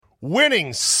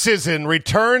Winning season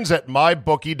returns at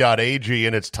mybookie.ag,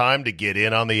 and it's time to get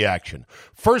in on the action.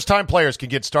 First-time players can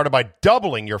get started by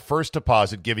doubling your first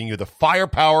deposit, giving you the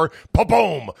firepower,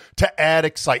 boom, to add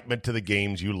excitement to the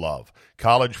games you love.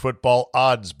 College football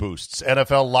odds boosts,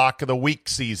 NFL Lock of the Week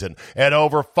season, and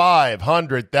over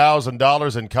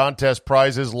 $500,000 in contest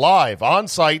prizes live on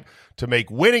site to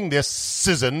make winning this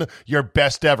season your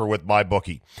best ever with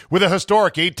MyBookie. With a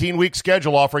historic 18-week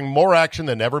schedule offering more action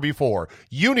than ever before,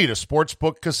 you need a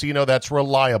sportsbook casino that's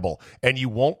reliable, and you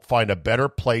won't find a better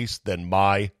place than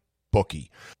MyBookie.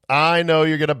 I know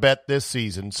you're going to bet this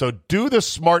season, so do the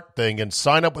smart thing and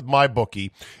sign up with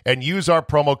MyBookie and use our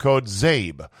promo code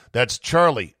ZABE. That's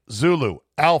Charlie, Zulu,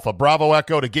 Alpha, Bravo,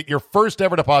 Echo to get your first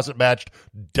ever deposit matched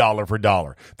dollar for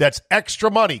dollar. That's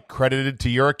extra money credited to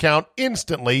your account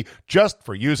instantly just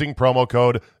for using promo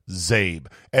code ZABE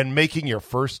and making your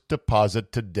first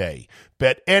deposit today.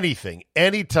 Bet anything,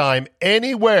 anytime,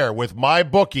 anywhere with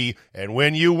MyBookie, and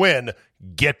when you win,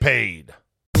 get paid.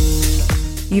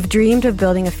 You've dreamed of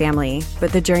building a family,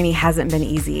 but the journey hasn't been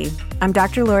easy. I'm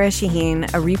Dr. Laura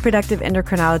Shaheen, a reproductive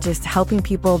endocrinologist helping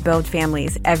people build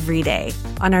families every day.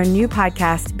 On our new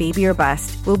podcast, Baby or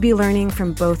Bust, we'll be learning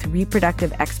from both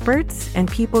reproductive experts and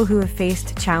people who have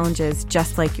faced challenges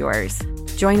just like yours.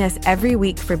 Join us every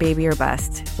week for Baby or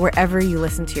Bust, wherever you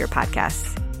listen to your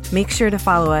podcasts. Make sure to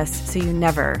follow us so you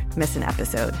never miss an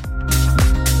episode.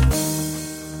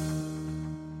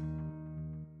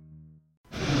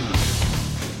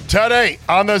 Today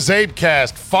on the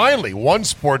Zabecast, finally, one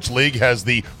sports league has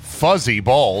the fuzzy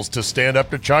balls to stand up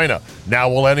to China. Now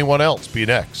will anyone else be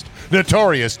next?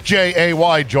 Notorious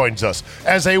J.A.Y. joins us.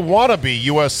 As a wannabe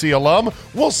USC alum,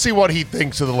 we'll see what he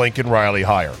thinks of the Lincoln Riley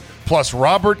hire. Plus,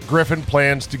 Robert Griffin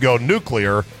plans to go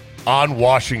nuclear on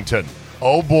Washington.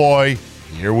 Oh boy,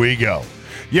 here we go.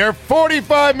 Your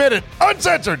 45-minute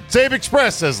uncensored Zabe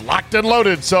Express is locked and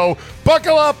loaded, so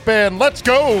buckle up and let's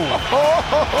go.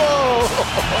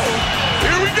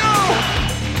 Here we go.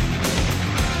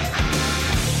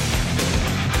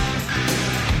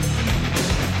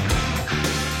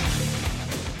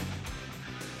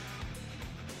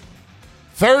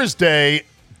 Thursday,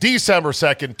 December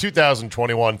 2nd,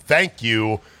 2021. Thank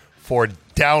you for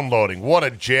downloading. What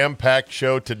a jam-packed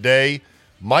show today.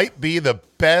 Might be the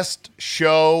best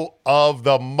show of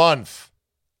the month.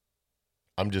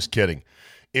 I'm just kidding.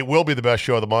 It will be the best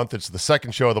show of the month. It's the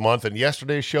second show of the month, and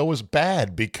yesterday's show was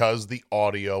bad because the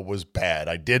audio was bad.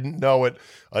 I didn't know it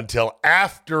until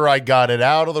after I got it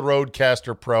out of the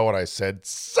Rodecaster Pro, and I said,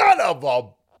 son of a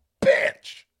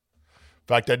bitch. In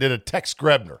fact, I did a text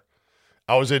Grebner.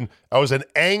 I was in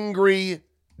angry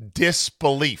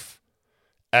disbelief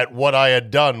at what I had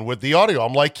done with the audio.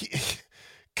 I'm like,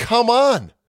 come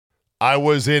on. I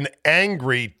was in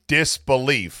angry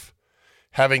disbelief,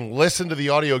 having listened to the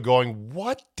audio going,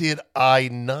 what did I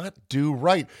not do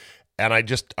right? And I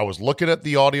was looking at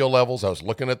the audio levels. I was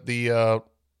looking at the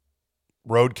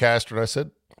Rodecaster, and I said,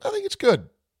 I think it's good.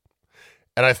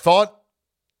 And I thought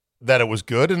that it was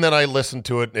good, and then I listened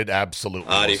to it, and it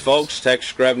absolutely Howdy, wasn't. folks.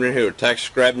 Tex Grebner here. Tex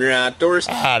Grebner Outdoors.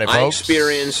 Howdy, I folks.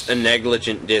 experienced a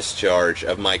negligent discharge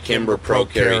of my Kimber Pro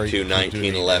Carry 2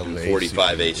 1911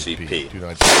 45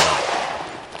 ACP.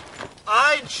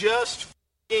 I just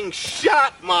f***ing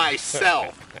shot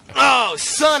myself. Oh,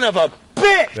 son of a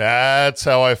bitch! That's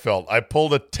how I felt. I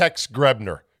pulled a Tex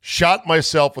Grebner, shot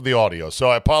myself with the audio, so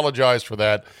I apologize for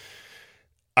that.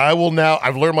 I've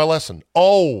learned my lesson.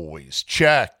 Always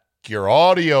check your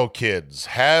audio, kids.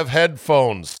 Have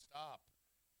headphones. Stop.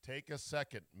 Take a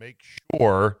second. Make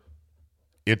sure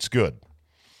it's good.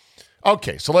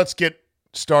 Okay, so let's get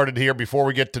started here before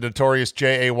we get to Notorious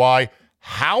J.A.Y.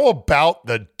 How about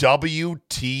the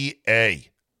WTA?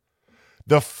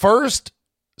 The first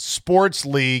sports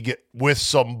league with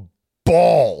some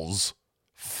balls,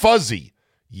 fuzzy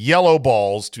yellow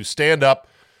balls to stand up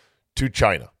to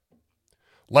China.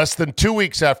 Less than 2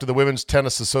 weeks after the Women's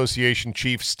Tennis Association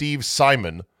chief Steve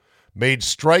Simon made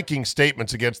striking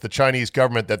statements against the Chinese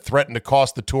government that threatened to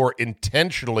cost the tour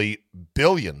intentionally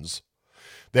billions,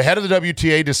 the head of the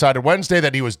WTA decided Wednesday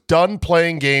that he was done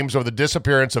playing games over the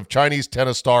disappearance of Chinese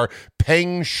tennis star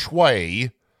Peng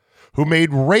Shuai, who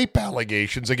made rape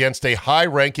allegations against a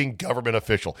high-ranking government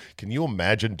official. Can you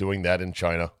imagine doing that in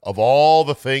China? Of all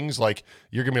the things, like,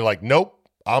 you're going to be like, nope,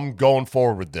 I'm going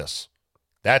forward with this.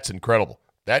 That's incredible.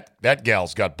 That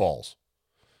gal's got balls.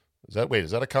 Is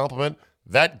that a compliment?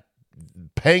 That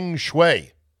Peng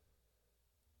Shuai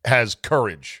has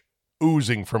courage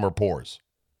oozing from her pores.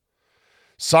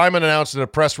 Simon announced in a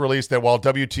press release that while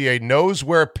WTA knows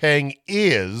where Peng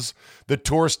is, the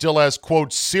tour still has,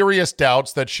 quote, serious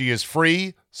doubts that she is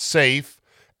free, safe,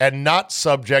 and not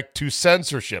subject to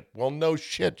censorship. Well, no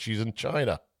shit, she's in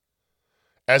China.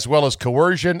 As well as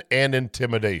coercion and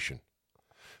intimidation.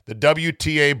 The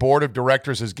WTA Board of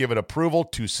Directors has given approval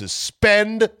to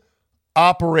suspend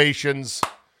operations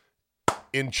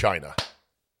in China.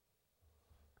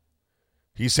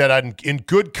 He said, in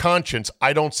good conscience,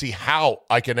 I don't see how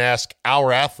I can ask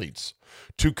our athletes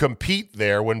to compete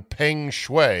there when Peng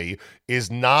Shuai is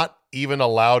not even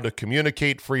allowed to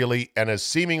communicate freely and has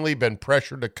seemingly been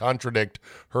pressured to contradict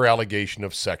her allegation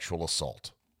of sexual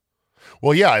assault.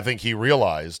 Well, yeah, I think he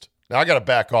realized. Now, I got to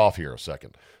back off here a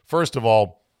second. First of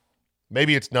all,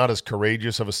 maybe it's not as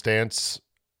courageous of a stance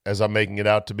as I'm making it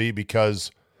out to be,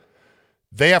 because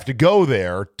they have to go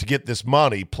there to get this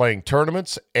money playing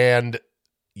tournaments, and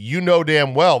you know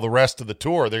damn well the rest of the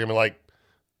tour, they're going to be like,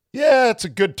 yeah, it's a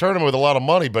good tournament with a lot of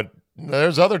money, but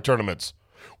there's other tournaments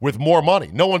with more money.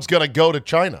 No one's going to go to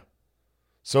China.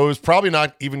 So it was probably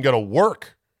not even going to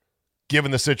work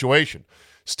given the situation.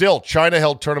 Still, China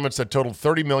held tournaments that totaled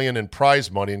 $30 million in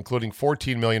prize money, including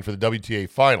 $14 million for the WTA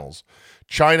finals.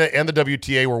 China and the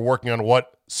WTA were working on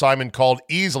what Simon called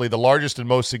easily the largest and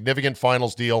most significant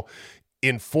finals deal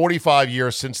in 45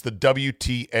 years since the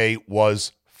WTA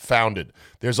was founded.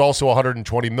 There's also a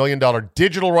 $120 million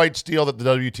digital rights deal that the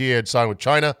WTA had signed with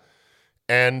China,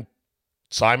 and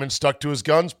Simon stuck to his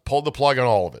guns, pulled the plug on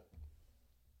all of it.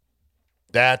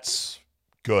 That's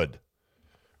good.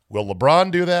 Will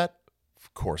LeBron do that?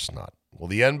 Of course not. Will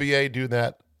the NBA do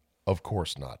that? Of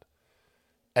course not.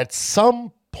 At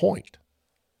some point,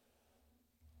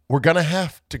 we're going to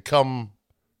have to come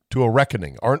to a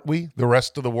reckoning, aren't we? The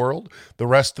rest of the world, the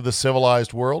rest of the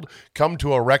civilized world, come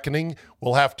to a reckoning.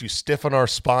 We'll have to stiffen our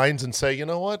spines and say, you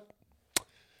know what? I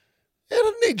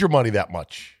don't need your money that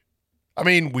much. I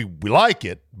mean, we like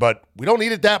it, but we don't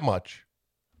need it that much.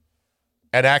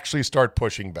 And actually start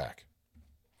pushing back.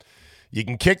 You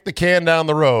can kick the can down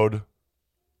the road,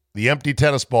 the empty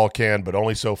tennis ball can, but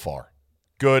only so far.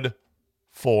 Good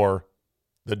for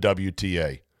the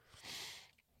WTA.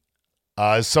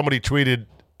 As somebody tweeted,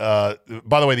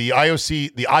 by the way, the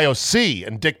IOC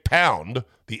and Dick Pound,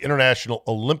 the International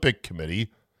Olympic Committee,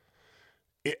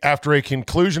 after a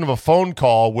conclusion of a phone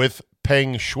call with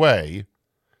Peng Shuai,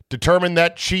 determined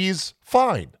that she's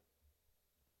fine.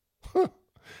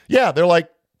 Yeah, they're like,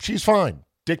 she's fine.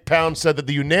 Dick Pound said that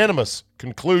the unanimous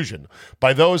conclusion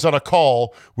by those on a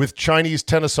call with Chinese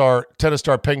tennis star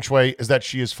Peng Shuai is that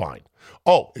she is fine.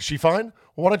 Oh, is she fine?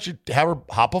 Well, why don't you have her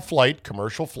hop a flight,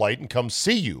 commercial flight, and come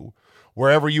see you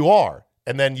wherever you are.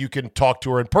 And then you can talk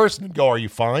to her in person and go, are you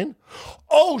fine?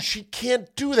 Oh, she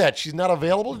can't do that. She's not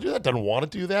available to do that. Doesn't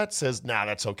want to do that. Says, nah,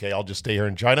 that's okay. I'll just stay here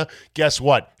in China. Guess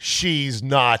what? She's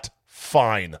not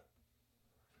fine.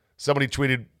 Somebody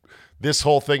tweeted this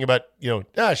whole thing about,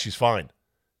 she's fine.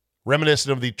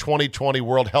 Reminiscent of the 2020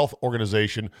 World Health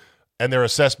Organization and their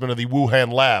assessment of the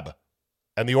Wuhan lab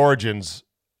and the origins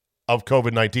of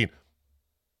COVID-19.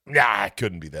 Nah, it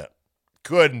couldn't be that.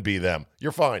 Couldn't be them.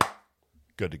 You're fine.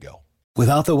 Good to go.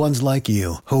 Without the ones like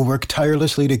you, who work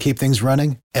tirelessly to keep things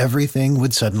running, everything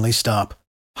would suddenly stop.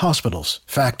 Hospitals,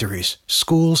 factories,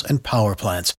 schools, and power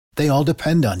plants, they all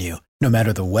depend on you. No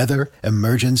matter the weather,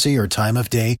 emergency, or time of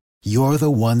day, you're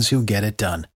the ones who get it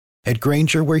done. At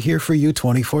Grainger, we're here for you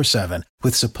 24/7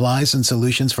 with supplies and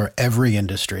solutions for every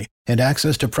industry and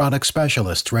access to product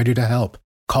specialists ready to help.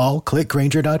 Call,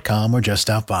 clickgrainger.com, or just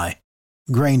stop by.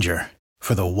 Grainger,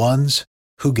 for the ones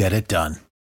who get it done.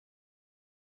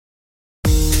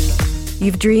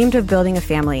 You've dreamed of building a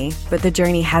family, but the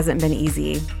journey hasn't been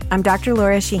easy. I'm Dr.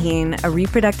 Laura Shaheen, a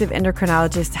reproductive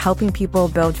endocrinologist helping people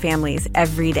build families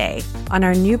every day. On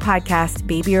our new podcast,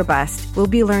 Baby or Bust, we'll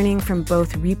be learning from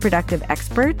both reproductive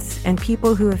experts and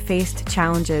people who have faced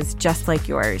challenges just like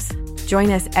yours.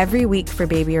 Join us every week for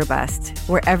Baby or Bust,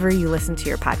 wherever you listen to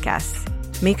your podcasts.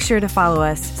 Make sure to follow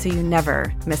us so you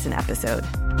never miss an episode.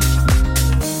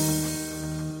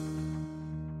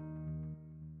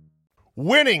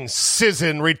 Winning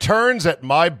season returns at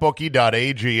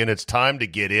mybookie.ag, and it's time to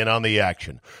get in on the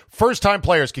action. First-time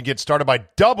players can get started by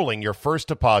doubling your first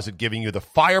deposit, giving you the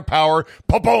firepower,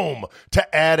 boom,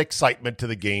 to add excitement to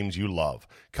the games you love.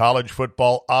 College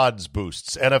football odds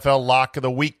boosts, NFL Lock of the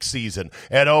Week season,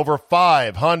 and over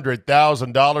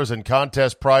 $500,000 in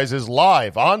contest prizes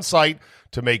live on-site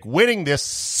to make winning this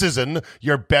season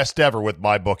your best ever with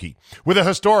MyBookie. With a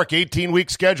historic 18-week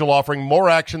schedule offering more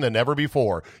action than ever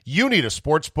before, you need a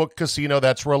sportsbook casino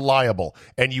that's reliable,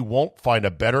 and you won't find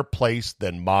a better place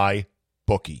than MyBookie.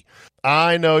 MyBookie.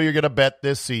 I know you're going to bet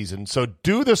this season, so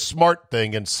do the smart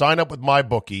thing and sign up with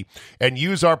MyBookie and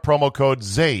use our promo code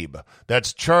ZABE.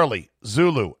 That's Charlie,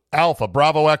 Zulu, Alpha,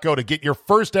 Bravo, Echo to get your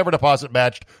first ever deposit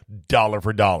matched dollar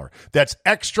for dollar. That's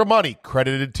extra money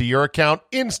credited to your account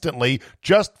instantly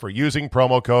just for using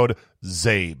promo code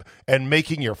ZABE and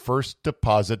making your first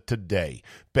deposit today.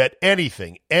 Bet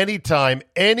anything, anytime,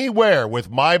 anywhere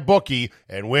with MyBookie,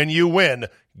 and when you win,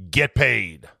 get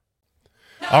paid.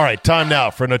 All right, time now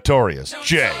for Notorious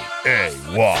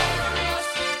J.A.Y.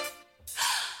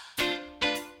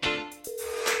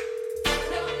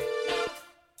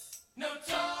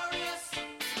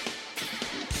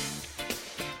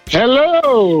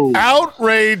 Hello!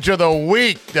 Outrage of the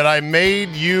week that I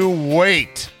made you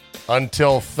wait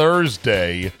until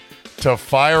Thursday to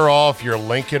fire off your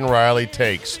Lincoln Riley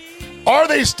takes. Are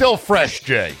they still fresh,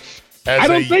 Jay? I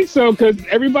don't think so, because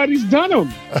everybody's done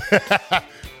them.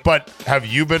 But have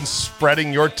you been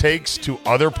spreading your takes to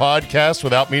other podcasts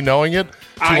without me knowing it?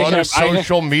 To other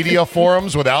social media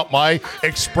forums without my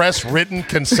express written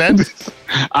consent?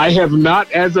 I have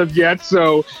not as of yet,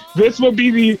 so this will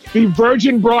be the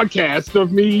virgin broadcast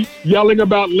of me yelling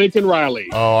about Lincoln Riley.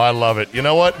 Oh, I love it. You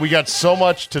know what? We got so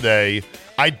much today.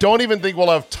 I don't even think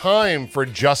we'll have time for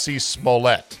Jussie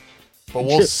Smollett. But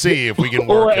we'll see if we can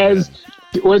work it.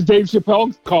 Or as Dave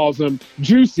Chappelle calls him,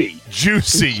 Juicy.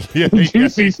 Juicy. Yeah,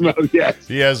 Juicy Smollett, yes.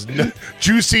 He has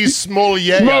Juicy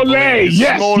Smollett. Smollett,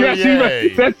 yes.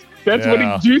 That's what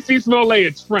he, Juicy Smollett,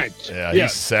 it's French. Yeah, he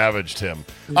savaged him.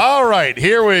 All right,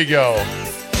 here we go.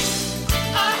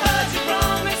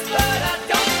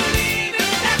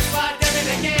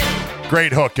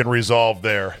 Great hook and resolve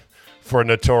there for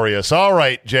Notorious. All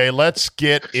right, Jay, let's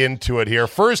get into it here.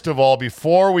 First of all,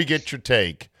 before we get your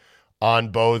take on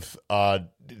both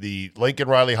the Lincoln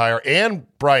Riley hire and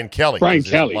Brian Kelly. Brian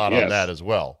Kelly, a lot on that as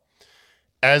well.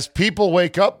 As people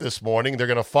wake up this morning, they're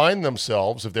going to find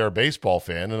themselves, if they're a baseball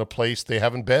fan, in a place they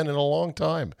haven't been in a long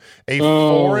time. A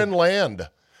foreign land.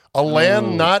 A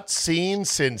land not seen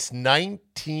since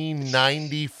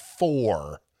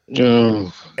 1994.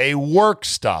 A work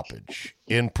stoppage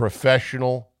in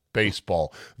professional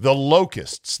baseball. The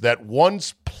locusts that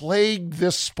once plagued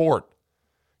this sport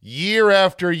year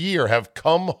after year have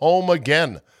come home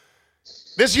again.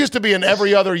 This used to be an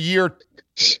every other year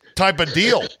type of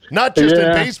deal, not just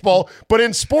in baseball, but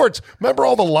in sports. Remember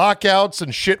all the lockouts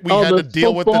and shit we had to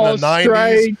deal with in the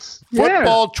 90s?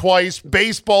 Football twice,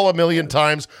 baseball a million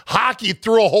times, hockey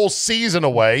threw a whole season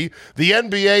away, the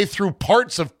NBA threw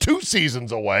parts of 2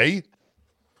 seasons away,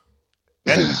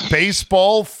 and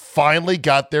baseball finally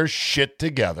got their shit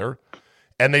together,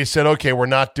 and they said, okay, we're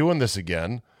not doing this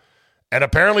again. And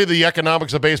apparently the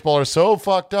economics of baseball are so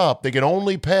fucked up, they can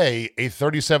only pay a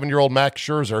 37-year-old Max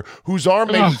Scherzer, whose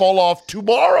arm may fall off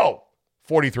tomorrow,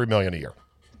 $43 million a year.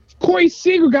 Corey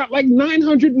Seager got like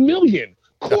 $900 million.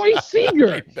 Corey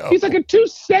Seager. He's like a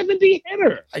 270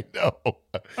 hitter. I know.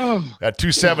 That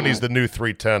 270 is the new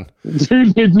 310. New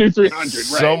 300, right.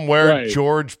 Somewhere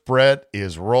George Brett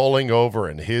is rolling over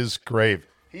in his grave.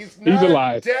 He's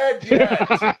alive. Dead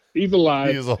yet. He's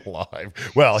alive. He's alive.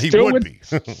 Well, he would be.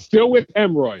 Still with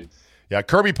hemorrhoids. Yeah,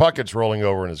 Kirby Puckett's rolling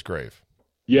over in his grave.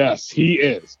 Yes, he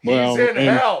is. Well, he's in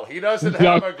hell. He doesn't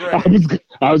have a grave.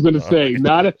 I was going to say,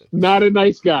 not a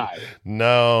nice guy.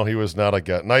 No, he was not a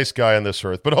nice guy on this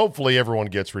earth. But hopefully everyone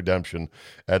gets redemption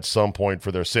at some point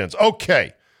for their sins.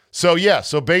 Okay, so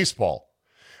baseball.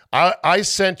 I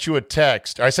sent you a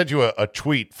text. I sent you a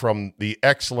tweet from the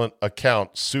excellent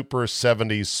account Super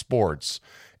 70s Sports,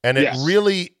 and it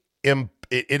really it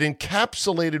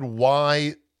encapsulated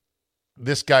why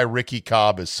this guy Ricky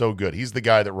Cobb is so good. He's the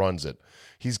guy that runs it.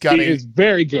 He is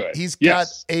very good. He's got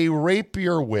a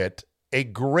rapier wit, a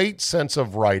great sense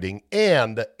of writing,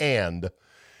 and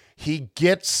he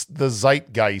gets the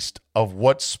zeitgeist of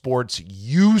what sports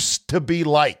used to be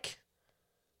like.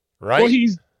 Right? Well,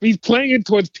 he's playing it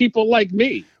towards people like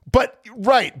me. But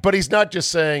he's not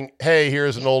just saying, "Hey,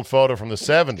 here's an old photo from the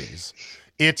 70s."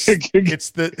 It's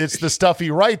the stuff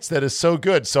he writes that is so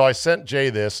good. So I sent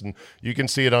Jay this, and you can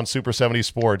see it on Super 70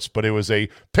 Sports, but it was a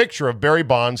picture of Barry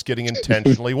Bonds getting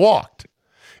intentionally walked.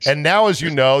 And now, as you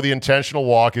know, the intentional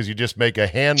walk is you just make a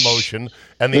hand motion,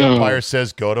 and the umpire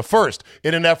says, go to first,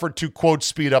 in an effort to, quote,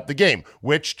 speed up the game.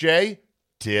 Which, Jay,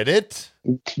 did it?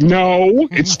 No,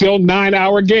 it's still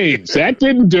 9-hour games. That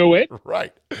didn't do it.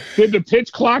 Right. Did the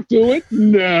pitch clock do it?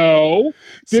 No.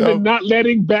 Did the not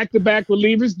letting back-to-back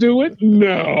relievers do it?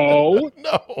 No.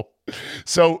 No.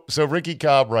 So Ricky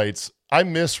Cobb writes, I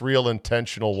miss real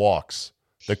intentional walks.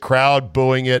 The crowd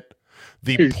booing it,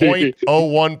 the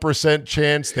 0.01%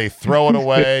 chance they throw it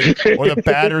away, or the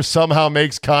batter somehow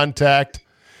makes contact.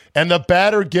 And the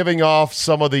batter giving off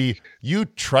some of the, you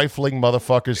trifling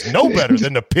motherfuckers know better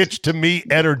than to pitch to me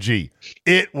energy.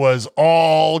 It was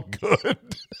all good.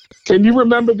 Can you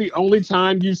remember the only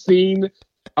time you've seen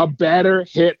a batter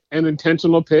hit an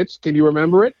intentional pitch? Can you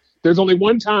remember it? There's only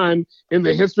one time in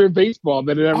the history of baseball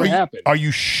that it ever happened. Are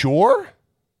you sure?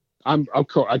 I'm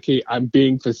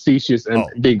being facetious and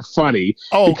being funny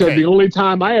because the only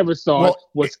time I ever saw it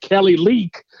was Kelly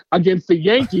Leak against the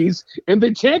Yankees in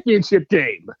the championship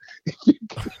game.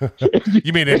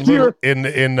 You mean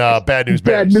in Bad News Bears?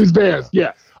 Bad News Bears,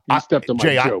 yes. You stepped on my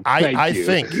Jay, joke. I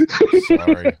think.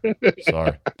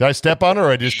 Sorry. Did I step on it, or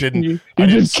I just didn't? You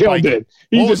just killed it.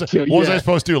 What was I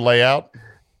supposed to do? Lay out?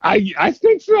 I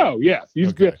think so. Yes.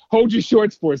 You just hold your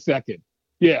shorts for a second.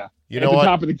 Yeah. You know what?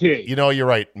 Top of the key. You know, you're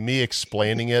right. Me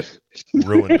explaining it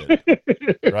ruined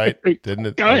it. Right? Didn't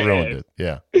it? It ruined it.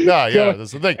 Yeah. No, yeah,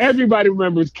 that's the thing. Everybody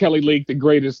remembers Kelly Leak, the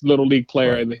greatest little league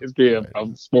player in the history of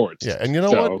sports. Yeah, and you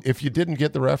know what? If you didn't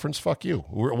get the reference, fuck you.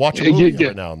 We're watching a movie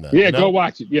every now and then. Yeah, you know? go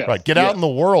watch it. Yeah. Right. Get out in the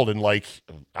world and, I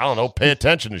don't know, pay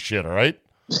attention to shit, all right?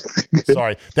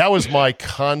 Sorry. That was my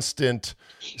constant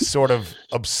sort of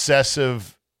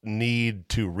obsessive need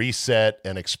to reset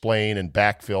and explain and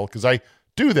backfill, because I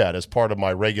do that as part of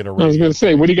my regular radio. I was going to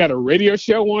say, what do you got, a radio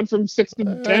show on from 6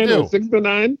 to 10 or 6 to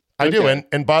 9? I do.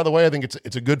 And by the way, I think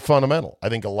it's a good fundamental. I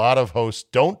think a lot of hosts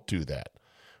don't do that,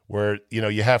 where,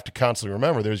 you have to constantly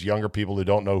remember there's younger people who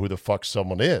don't know who the fuck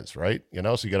someone is, right?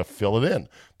 So you got to fill it in.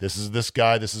 This is this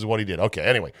guy. This is what he did. Okay,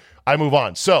 anyway, I move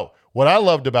on. So what I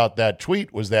loved about that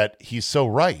tweet was that he's so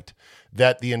right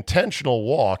that the intentional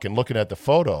walk, and looking at the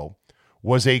photo,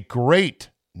 was a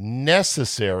great,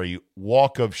 necessary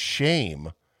walk of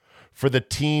shame for the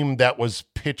team that was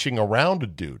pitching around a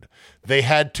dude. They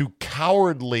had to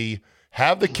cowardly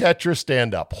have the catcher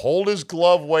stand up, hold his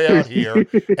glove way out here,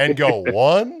 and go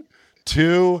 1,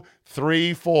 2,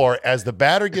 3, 4. As the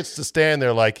batter gets to stand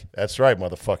there like, that's right,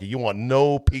 motherfucker. You want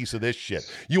no piece of this shit.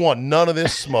 You want none of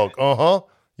this smoke. Uh-huh.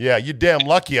 Yeah, you're damn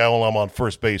lucky I'm on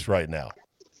first base right now.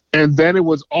 And then it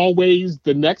was always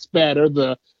the next batter,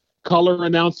 the color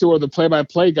announcer or the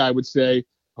play-by-play guy would say,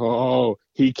 oh,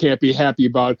 he can't be happy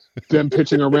about them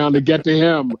pitching around to get to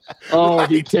him. Oh, right.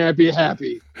 He can't be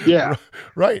happy. Yeah.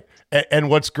 Right. And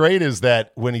what's great is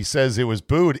that when he says it was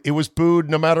booed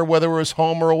no matter whether it was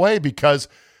home or away, because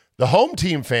the home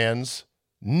team fans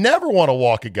never want to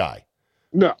walk a guy.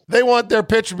 No. They want their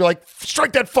pitcher to be like,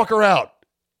 strike that fucker out.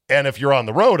 And if you're on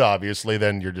the road, obviously,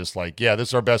 then you're just like, yeah, this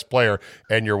is our best player,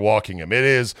 and you're walking him. It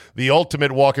is the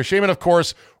ultimate walk of shame. And, of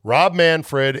course, Rob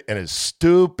Manfred and his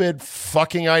stupid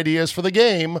fucking ideas for the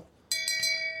game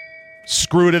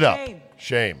screwed it up.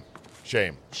 Shame.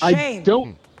 I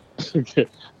don't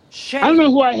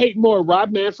know who I hate more,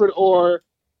 Rob Manfred or,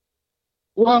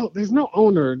 well, there's no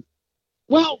owner.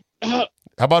 Well, how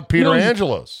about Peter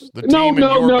Angelos, the team in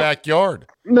your backyard?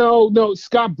 No,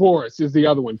 Scott Boras is the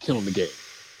other one killing the game.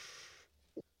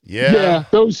 Yeah,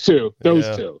 those two. Yeah,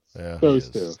 those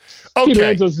two.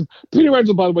 Okay. Peter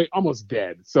Angelo, by the way, almost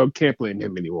dead, so can't blame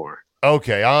him anymore.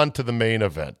 Okay, on to the main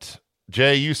event.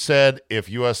 Jay, you said if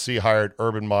USC hired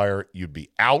Urban Meyer, you'd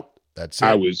be out. That's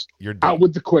it. You're done. Out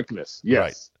with the quickness. Yes.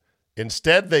 Right.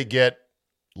 Instead, they get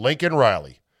Lincoln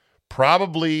Riley,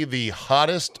 probably the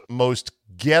hottest, most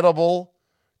gettable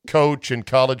coach in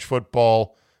college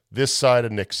football this side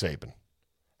of Nick Saban.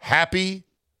 Happy,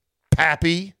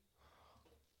 pappy.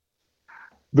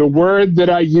 The word that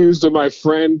I used when my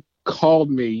friend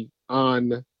called me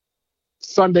on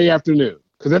Sunday afternoon,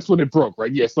 because that's when it broke,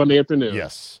 right? Yeah, Sunday afternoon.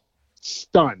 Yes.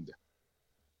 Stunned.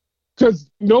 Because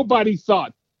nobody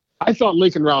thought, I thought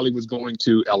Lincoln Riley was going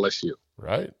to LSU.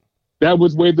 Right.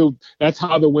 That's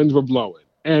how the winds were blowing.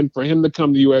 And for him to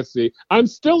come to USC, I'm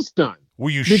still stunned. Were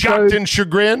you shocked and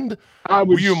chagrined?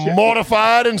 Were you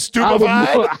mortified and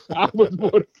stupefied? I was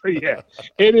mortified, yeah.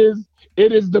 It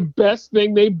is the best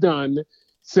thing they've done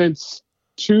since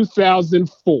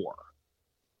 2004.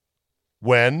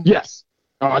 When? Yes.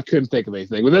 Oh, I couldn't think of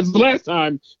anything. But that's the last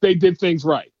time they did things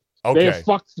right. Okay.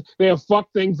 They have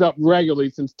fucked things up regularly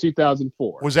since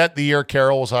 2004. Was that the year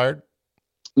Carroll was hired?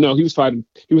 No, he was hired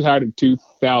in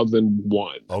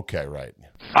 2001. Okay, right.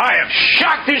 I am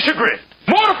shocked and chagrined,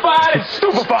 mortified and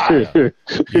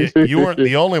stupefied. You weren't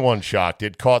the only one shocked.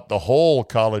 It caught the whole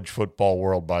college football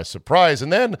world by surprise.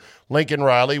 And then Lincoln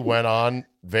Riley went on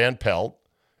Van Pelt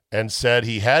and said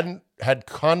he hadn't had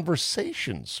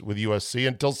conversations with USC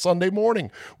until Sunday morning,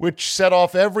 which set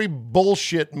off every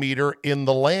bullshit meter in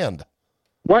the land.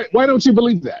 Why don't you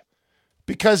believe that?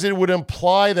 Because it would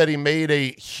imply that he made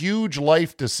a huge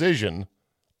life decision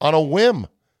on a whim.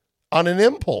 on an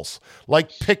impulse,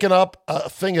 like picking up a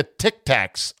thing of Tic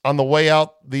Tacs on the way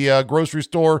out the grocery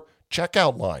store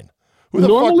checkout line. Who the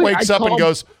fuck wakes up and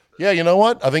goes, yeah, you know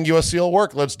what? I think USC will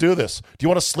work. Let's do this. Do you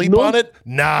want to sleep on it?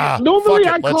 Nah. Normally,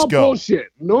 fuck it. I call bullshit.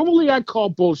 Normally,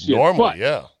 Normally,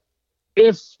 yeah.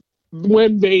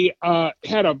 When they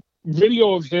had a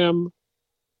video of him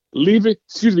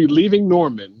leaving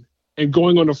Norman and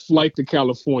going on a flight to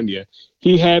California,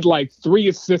 he had like 3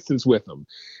 assistants with him.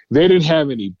 They didn't have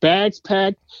any bags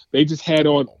packed. They just had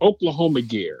on Oklahoma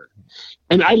gear.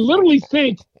 And I literally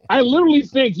think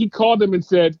he called them and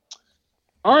said,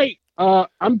 all right,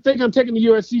 I'm taking the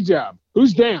USC job.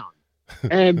 Who's down?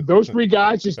 And those 3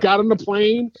 guys just got on the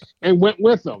plane and went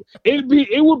with them.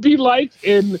 It would be like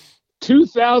in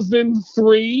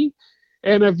 2003,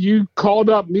 and if you called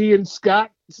up me and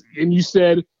Scott and you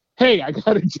said, hey, I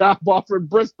got a job offer in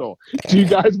Bristol. Do you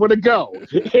guys want to go?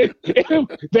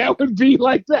 That would be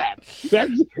like that.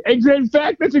 In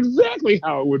fact, that's exactly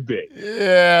how it would be.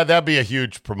 Yeah, that'd be a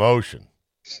huge promotion.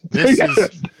 This is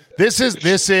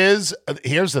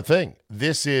here's the thing.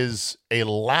 This is a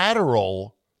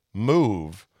lateral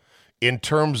move in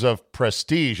terms of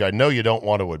prestige. I know you don't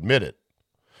want to admit it.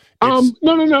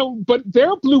 No. But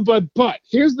they're blue blood. But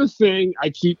here's the thing.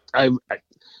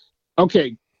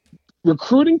 Okay.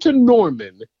 Recruiting to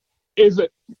Norman is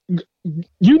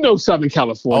Southern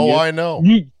California. Oh, I know.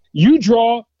 You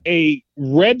draw a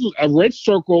red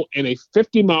circle in a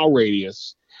 50-mile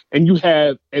radius, and you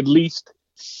have at least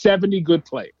 70 good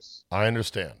players. I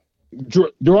understand.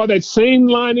 Draw that same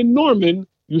line in Norman,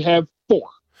 you have 4.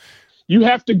 You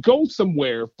have to go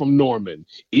somewhere from Norman.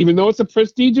 Even though it's a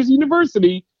prestigious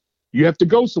university, you have to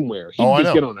go somewhere. He can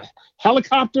just get on a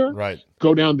helicopter, right?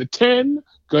 Go down to 10,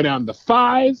 go down to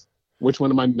 5. Which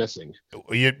one am I missing?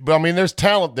 There's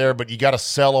talent there, but you got to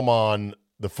sell them on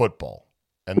the football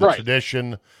and the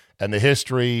tradition and the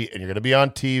history, and you're going to be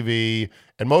on TV.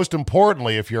 And most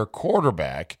importantly, if you're a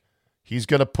quarterback, he's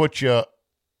going to put you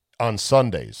on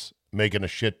Sundays making a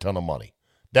shit ton of money.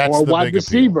 That's the wide big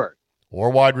receiver. Appeal.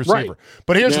 Or wide receiver. Right.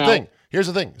 But here's the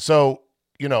thing. So,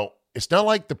 it's not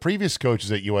like the previous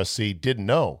coaches at USC didn't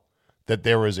know that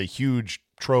there was a huge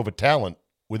trove of talent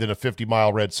within a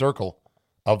 50-mile red circle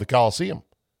of the Coliseum.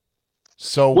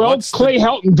 So Clay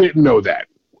Helton didn't know that.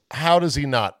 How does he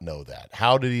not know that?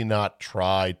 How did he not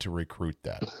try to recruit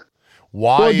that?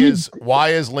 Why is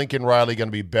Lincoln Riley going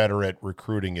to be better at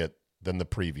recruiting it than the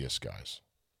previous guys?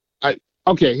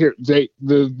 Here,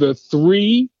 the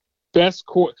 3 best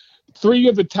 3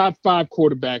 of the top 5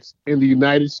 quarterbacks in the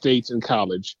United States in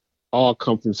college all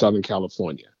come from Southern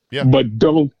California. Yeah. But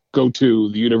don't go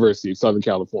to the University of Southern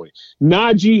California.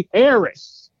 Najee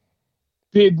Harris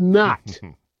did not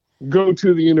go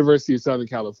to the University of Southern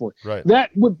California. Right.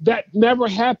 That never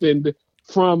happened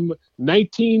from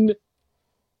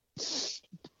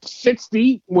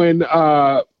 1960 when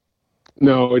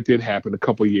it did happen a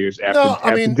couple of years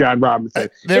after John Robinson.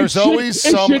 There's always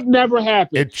some. It should never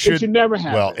happen. It should never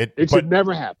happen. Well, it should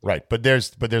never happen. Right, but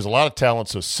there's a lot of talent.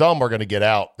 So some are going to get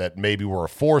out that maybe were a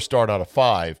 4-star, not a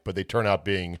 5, but they turn out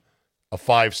being a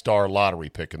 5-star lottery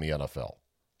pick in the NFL.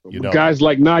 Guys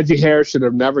like Najee Harris should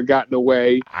have never gotten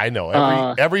away. I know.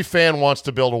 Every fan wants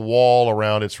to build a wall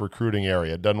around its recruiting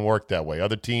area. It doesn't work that way.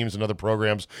 Other teams and other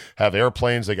programs have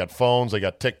airplanes. They got phones. They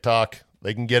got TikTok.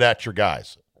 They can get at your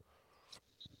guys.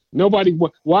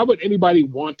 Why would anybody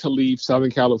want to leave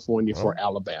Southern California for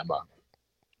Alabama?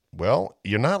 Well,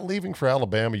 you're not leaving for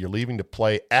Alabama. You're leaving to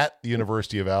play at the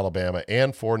University of Alabama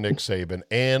and for Nick Saban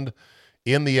and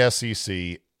in the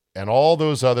SEC. And all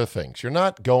those other things. You're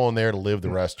not going there to live the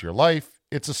rest of your life.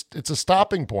 It's a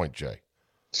stopping point, Jay.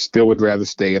 Still would rather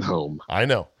stay at home. I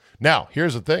know. Now,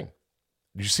 here's the thing.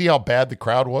 Did you see how bad the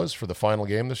crowd was for the final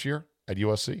game this year at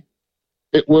USC?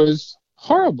 It was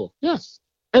horrible, yes.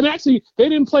 And actually, they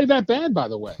didn't play that bad, by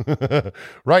the way.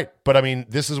 Right. But,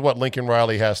 this is what Lincoln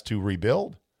Riley has to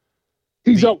rebuild.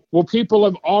 People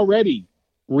have already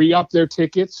re-upped their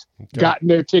tickets, gotten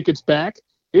their tickets back.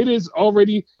 It is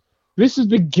already... This is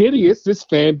the giddiest this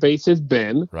fan base has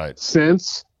been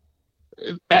since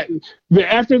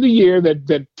after the year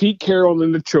that Pete Carroll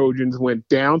and the Trojans went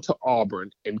down to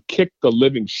Auburn and kicked the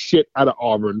living shit out of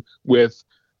Auburn with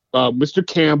Mr.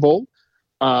 Campbell,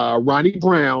 Ronnie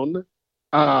Brown.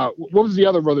 What was the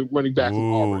other running back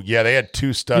from Auburn? Yeah, they had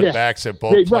 2 stud backs that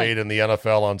both played in the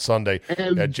NFL on Sunday.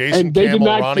 Jason Campbell,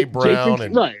 Ronnie Brown,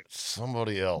 and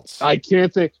somebody else. I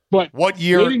can't think. But what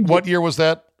year? What year was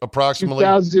that? Approximately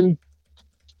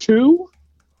 2002,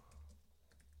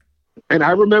 and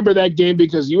I remember that game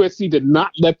because USC did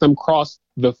not let them cross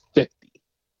the 50.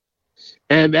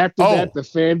 And after that, the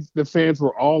fans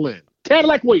were all in.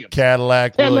 Cadillac Williams.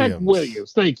 Cadillac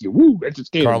Williams. Thank you. Woo, that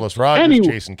just came. Carlos Rogers, Anyway.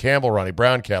 Jason Campbell, Ronnie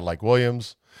Brown, Cadillac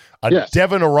Williams. Yes.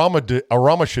 Devin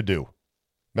Aramashadu.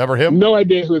 Remember him? No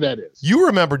idea who that is. You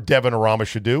remember Devin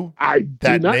Aramashadu? I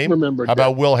do not remember. How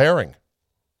about Will Herring?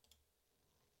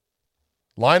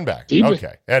 Linebacker.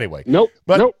 Okay. Anyway. Nope.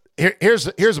 Here's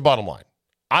the bottom line.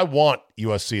 I want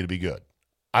USC to be good.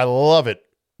 I love it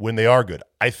when they are good.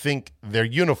 I think their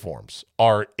uniforms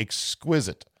are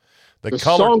exquisite. The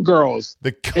song girls.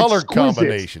 The color exquisite.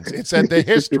 combinations. The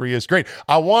history is great.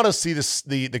 I want to see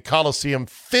the Coliseum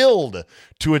filled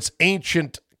to its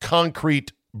ancient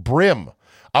concrete brim.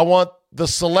 I want the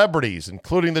celebrities,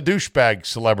 including the douchebag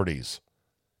celebrities,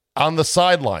 on the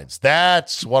sidelines.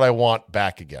 That's what I want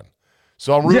back again.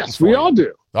 So I'm rooting for you. Yes, we all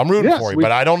do. I'm rooting for you,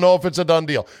 but I don't know if it's a done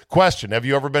deal. Question, have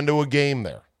you ever been to a game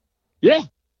there? Yeah.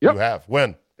 Yep. You have.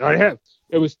 When? I have.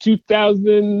 It was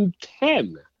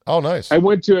 2010. Oh, nice. I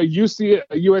went to a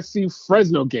USC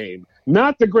Fresno game.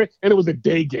 Not the great, and it was a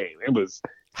day game. It was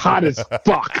hot as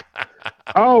fuck.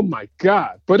 Oh, my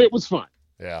God. But it was fun.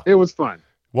 Yeah. It was fun.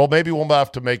 Well, maybe we'll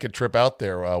have to make a trip out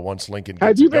there once Lincoln gets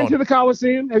Have you been going. to the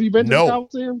Coliseum? Have you been to No. the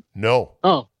Coliseum? No.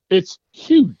 Oh, it's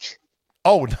huge.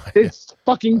 Oh, it's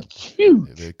fucking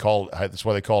huge. That's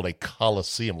why they call it a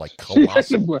Coliseum, like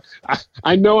colossal.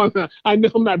 I know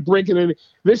I'm not breaking any.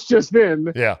 This just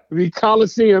in. Yeah. The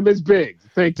Coliseum is big.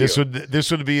 Thank you.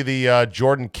 This would be the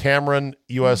Jordan Cameron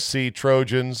USC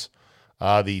Trojans,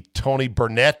 the Tony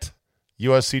Burnett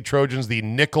USC Trojans, the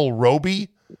Nickel Roby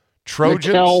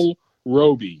Trojans. Nickel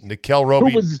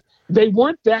Roby. They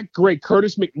weren't that great.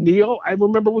 Curtis McNeil, I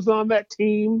remember, was on that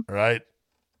team. Right.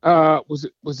 Was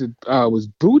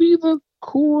Booty the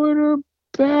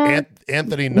quarterback?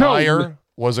 Anthony Nyer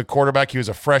was a quarterback. He was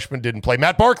a freshman, didn't play.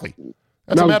 Matt Barkley.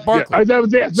 That's Matt Barkley. Yeah, that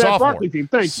was Matt Barkley team.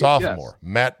 Thank you. Sophomore. Yes.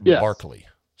 Matt Barkley.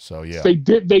 So yeah. They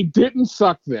didn't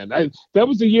suck then. That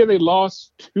was the year they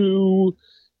lost to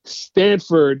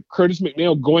Stanford. Curtis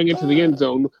McNeil going into the end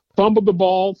zone, fumbled the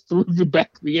ball through the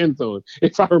back of the end zone,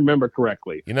 if I remember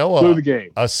correctly. Through the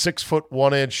game. A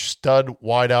 6'1" stud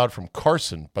wideout from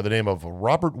Carson by the name of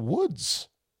Robert Woods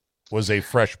was a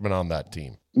freshman on that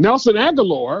team. Nelson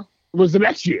Aguilar was the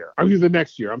next year. He was the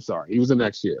next year. I'm sorry. He was the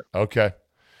next year. Okay.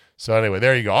 So anyway,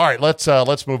 there you go. All right,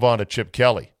 let's move on to Chip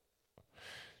Kelly.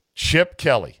 Chip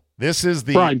Kelly. This is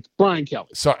the Brian Kelly.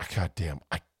 Sorry, goddamn.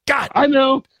 I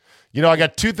know. I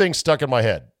got two things stuck in my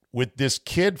head. With this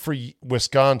kid for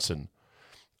Wisconsin,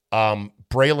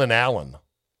 Braylon Allen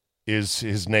is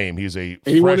his name. He's a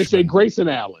freshman. You want to say Grayson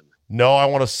Allen? No, I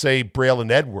want to say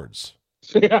Braylon Edwards.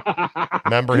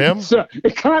 Remember him? So,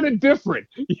 it's kind of different.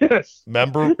 Yes.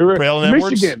 Remember Braylon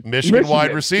Edwards? Michigan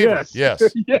wide receiver.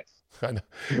 Yes. Yes. I know.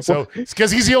 So it's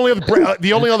because he's the only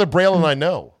other Braylon I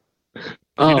know. Do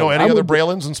you know any other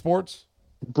Braylons in sports?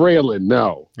 Braylon,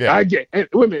 no. Yeah. I get. Wait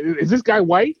a minute. Is this guy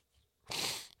white?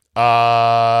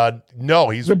 No,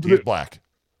 he's black.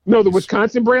 No, the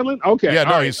Wisconsin Braylon? Okay. Yeah,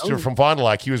 no, right. he's from Fond du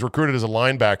Lac. He was recruited as a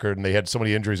linebacker, and they had so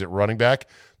many injuries at running back.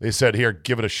 They said, here,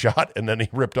 give it a shot, and then he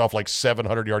ripped off like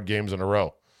 700-yard games in a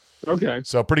row. Okay.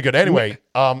 So pretty good. Anyway,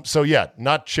 so yeah,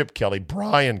 not Chip Kelly,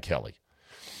 Brian Kelly.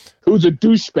 Who's a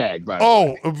douchebag, by the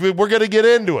way. We're going to get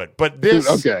into it. But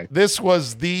this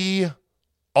was the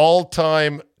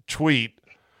all-time tweet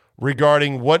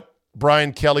regarding what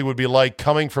Brian Kelly would be like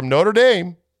coming from Notre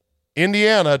Dame,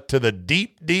 Indiana, to the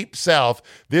deep, deep South.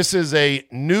 This is a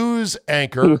news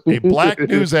anchor, a black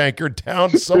news anchor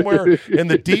down somewhere in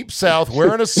the deep South,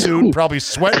 wearing a suit, probably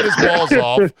sweating his balls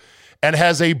off, and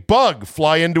has a bug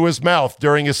fly into his mouth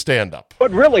during his stand-up.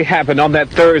 What really happened on that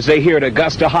Thursday here at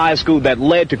Augusta High School that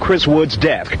led to Chris Wood's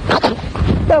death?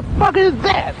 The fuck is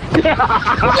that?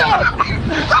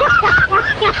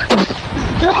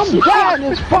 I'm dying in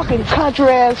this fucking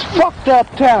country-ass fucked up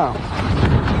town.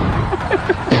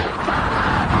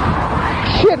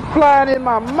 Shit flying in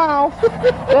my mouth.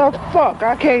 The fuck,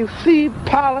 I can't see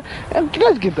pollen.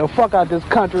 Let's get the fuck out of this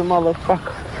country,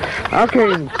 motherfucker. I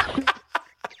can't.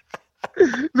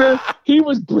 He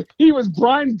was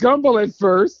Brian Gumble at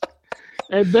first,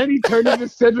 and then he turned into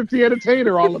Cedric the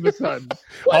Entertainer all of a sudden.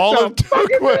 All it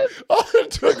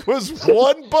took was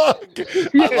one bug.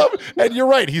 Yeah. I love it. And you're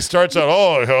right. He starts out,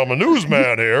 I'm a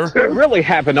newsman here. What really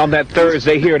happened on that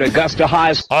Thursday here at Augusta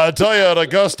High School? I tell you, at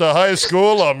Augusta High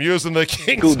School, I'm using the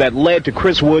Kings. That led to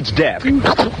Chris Wood's death.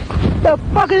 The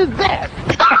fuck is that?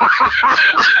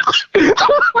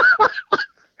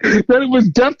 Then it was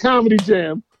Def Comedy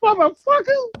Jam.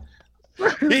 Motherfucker.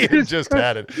 He just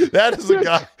had it. That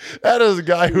is a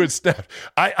guy who had snapped.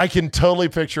 I can totally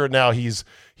picture it now. He's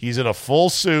in a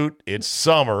full suit. It's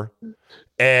summer,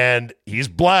 and he's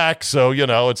black, so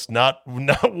it's not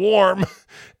warm.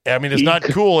 I mean, it's not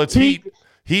cool. It's heat.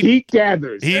 Heat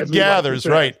gathers. Heat gathers,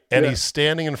 right. And he's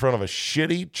standing in front of a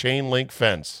shitty chain link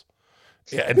fence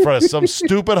in front of some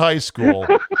stupid high school.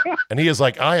 And he is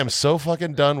like, I am so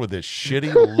fucking done with this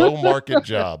shitty low market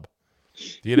job.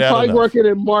 He's probably working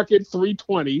in market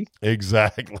 320.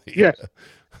 Exactly. Yeah.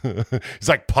 He's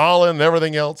like pollen and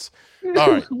everything else.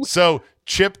 All right. So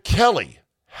Chip Kelly,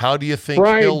 how do you think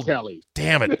Brian Kelly.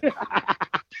 Damn it.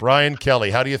 Brian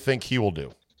Kelly, how do you think he will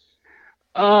do?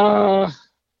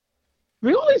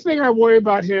 The only thing I worry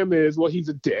about him is, well, he's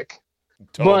a dick.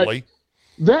 Totally.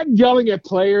 But that yelling at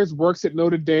players works at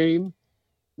Notre Dame,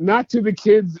 not to the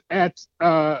kids at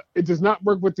it does not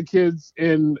work with the kids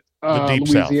in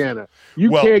Louisiana. South.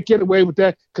 You can't get away with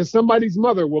that because somebody's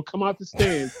mother will come out the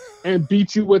stands and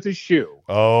beat you with a shoe.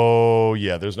 Oh,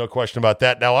 yeah, there's no question about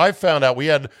that. Now, I found out we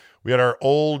had our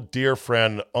old dear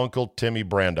friend Uncle Timmy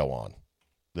Brando on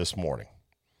this morning.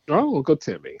 Oh, Uncle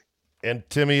Timmy. And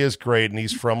Timmy is great, and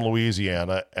he's from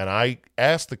Louisiana. And I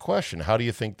asked the question, how do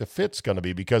you think the fit's going to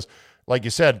be? Because, like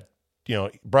you said,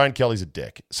 Brian Kelly's a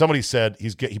dick. Somebody said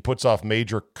he puts off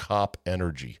major cop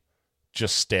energy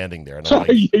just standing there. And I'm like,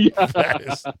 that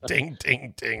is ding,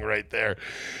 ding, ding right there.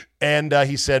 And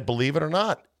he said, believe it or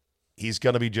not, he's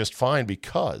going to be just fine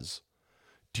because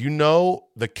do you know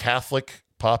the Catholic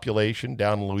population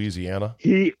down in Louisiana?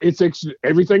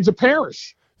 Everything's a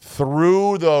parish.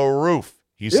 Through the roof.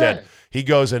 He said, he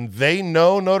goes, and they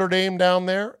know Notre Dame down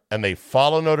there, and they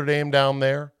follow Notre Dame down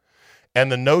there,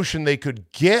 and the notion they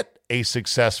could get a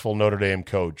successful Notre Dame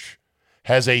coach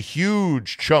has a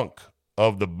huge chunk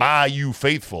of the Bayou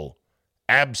faithful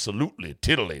absolutely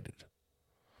titillated.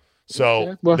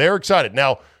 So they're excited.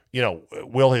 Now,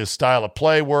 will his style of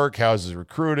play work? How's his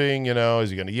recruiting?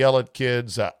 Is he going to yell at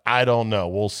kids? I don't know.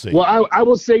 We'll see. Well, I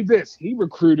will say this. He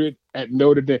recruited at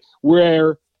Notre Dame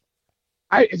where –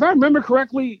 if I remember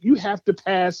correctly, you have to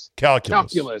pass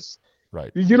calculus.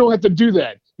 Right. You don't have to do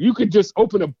that. You could just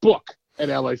open a book at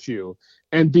LSU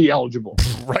and be eligible.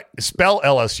 Right. Spell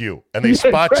LSU, and they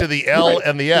spot you the L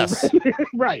and the S.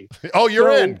 Right. Oh,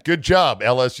 you're in. Good job,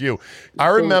 LSU. I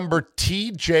remember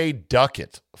T.J.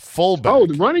 Duckett, fullback. Oh,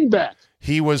 the running back.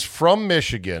 He was from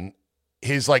Michigan.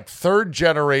 He's like third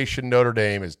generation Notre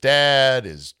Dame. His dad,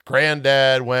 his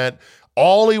granddad went.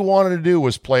 All he wanted to do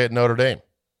was play at Notre Dame.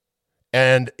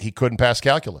 And he couldn't pass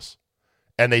calculus.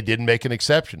 And they didn't make an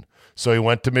exception. So he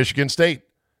went to Michigan State.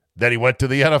 Then he went to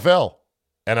the NFL.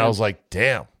 And I was like,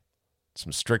 damn,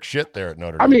 some strict shit there at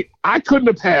Notre Dame. I mean, I couldn't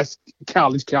have passed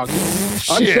college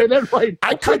calculus. I say that right.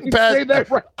 I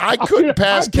couldn't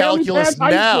pass calculus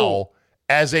now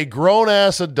as a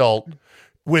grown-ass adult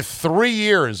with 3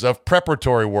 years of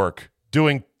preparatory work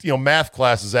doing math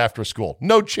classes after school.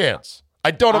 No chance.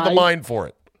 I don't have the mind for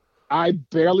it. I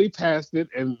barely passed it,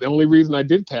 and the only reason I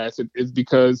did pass it is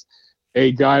because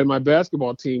a guy on my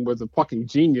basketball team was a fucking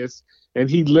genius, and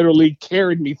he literally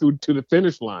carried me through to the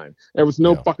finish line. There was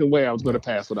no fucking way I was going to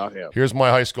pass without him. Here's my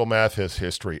high school math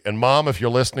history. And, Mom, if you're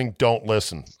listening, don't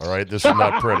listen, all right? This is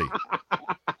not pretty.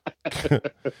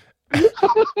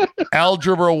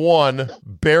 Algebra 1,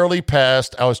 barely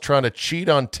passed. I was trying to cheat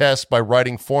on tests by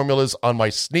writing formulas on my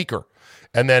sneaker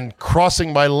and then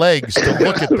crossing my legs to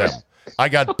look at them. I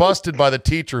got busted by the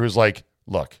teacher who's like,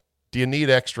 look, do you need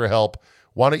extra help?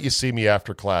 Why don't you see me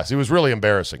after class? It was really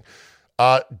embarrassing.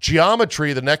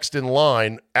 Geometry, the next in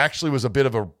line, actually was a bit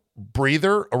of a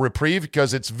breather, a reprieve,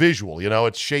 because it's visual,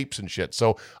 it's shapes and shit.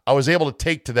 So I was able to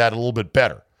take to that a little bit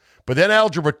better. But then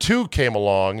Algebra 2 came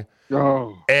along,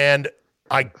 and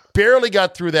I barely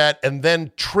got through that, and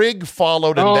then trig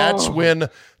followed, and that's when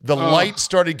the light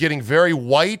started getting very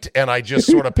white, and I just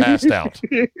sort of passed out.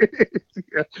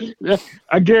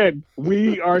 Again,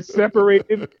 we are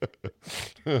separated.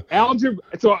 Algebra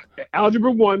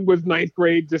 1 was 9th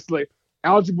grade, just like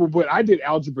algebra, but I did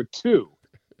Algebra 2.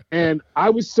 And I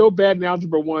was so bad in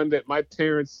Algebra 1 that my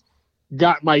parents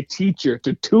got my teacher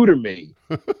to tutor me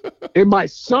in my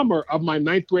summer of my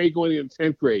 9th grade going into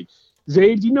 10th grade.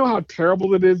 Zay, do you know how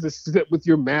terrible it is to sit with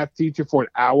your math teacher for an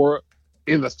hour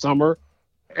in the summer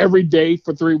every day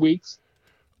for 3 weeks?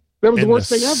 That was the worst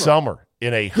thing ever. Summer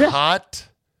in a hot.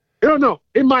 No,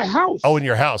 in my house. Oh, in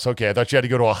your house. Okay, I thought you had to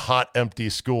go to a hot, empty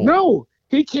school. No,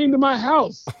 he came to my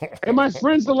house, and my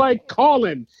friends are like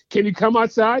calling, "Can you come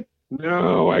outside?"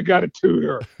 No, I got a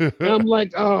tutor. And I'm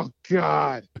like, oh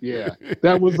God, yeah,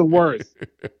 that was the worst.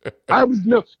 I was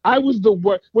the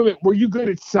worst. Wait a minute, were you good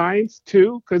at science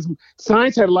too? Because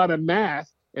science had a lot of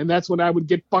math, and that's when I would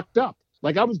get fucked up.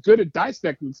 Like I was good at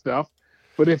dissecting stuff,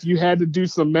 but if you had to do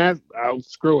some math, oh,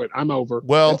 screw it, I'm over.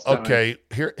 Well, okay,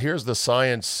 here's the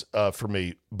science for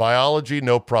me. Biology,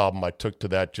 no problem. I took to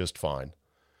that just fine.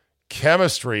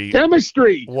 Chemistry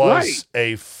Chemistry was right.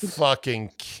 a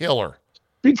fucking killer.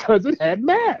 Because it had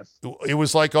math. It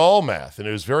was like all math, and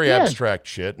it was very Yeah. abstract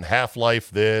shit, and half-life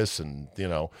this, and,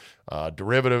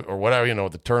 derivative, or whatever,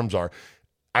 what the terms are.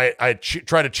 I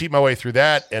tried to cheat my way through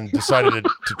that and decided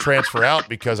to transfer out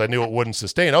because I knew it wouldn't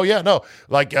sustain. Oh, yeah, no.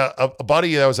 Like a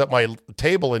buddy that was at my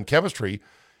table in chemistry,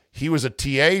 he was a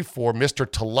TA for Mr.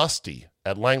 Talusty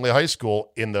at Langley High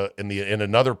School in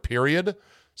another period.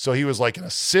 So he was like an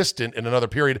assistant in another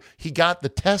period. He got the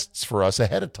tests for us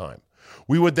ahead of time.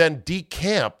 We would then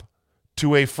decamp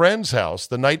to a friend's house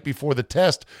the night before the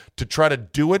test to try to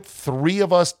do it. 3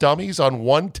 of us dummies on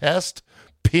one test,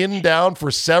 pinned down for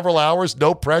several hours,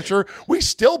 no pressure. We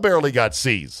still barely got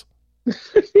C's.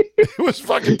 It was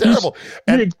fucking terrible.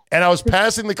 And I was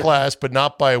passing the class, but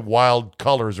not by wild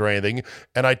colors or anything.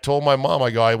 And I told my mom,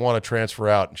 I want to transfer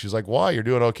out. And she's like, why? You're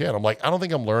doing okay. And I'm like, I don't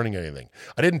think I'm learning anything.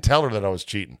 I didn't tell her that I was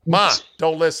cheating. Ma,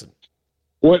 don't listen.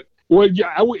 What? Well,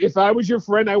 yeah. If I was your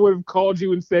friend, I would have called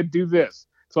you and said, "Do this."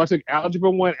 So I took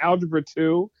Algebra 1, Algebra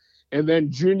 2, and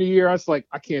then junior year, I was like,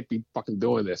 I can't be fucking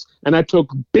doing this. And I took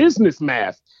business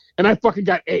math, and I fucking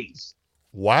got A's.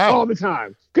 Wow. All the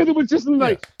time. Because it was just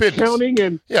like counting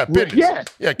and... Yeah, business.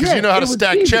 Yeah, because you know how to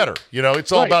stack cheddar.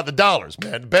 It's all about the dollars,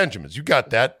 man. The Benjamins. You got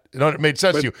that. It made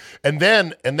sense to you. And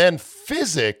then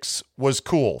physics was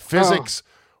cool. Physics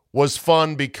was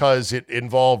fun because it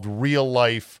involved real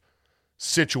life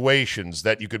situations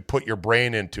that you could put your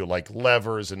brain into, like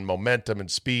levers and momentum and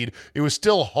speed. It was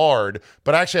still hard,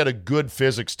 but I actually had a good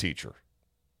physics teacher.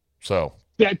 So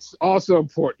that's also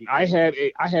important. I had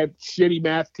shitty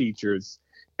math teachers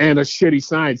and a shitty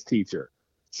science teacher.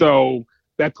 So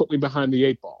that put me behind the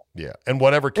 8 ball. Yeah. And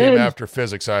whatever came after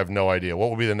physics, I have no idea. What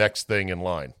would be the next thing in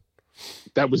line?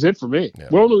 That was it for me. Yeah.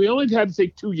 Well, we only had to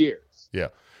take 2 years. Yeah.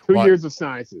 2 years of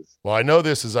sciences. Well, I know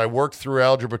this as I worked through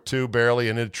Algebra 2 barely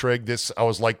and in trig. I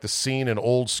was like the scene in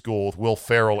Old School with Will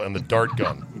Ferrell and the dart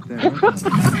gun.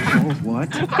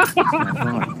 What?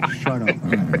 Shut up.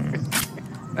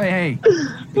 Hey,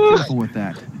 be careful with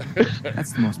that.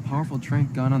 That's the most powerful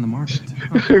tranq gun on the market.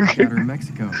 Got her in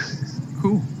Mexico.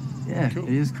 Cool. Yeah, cool.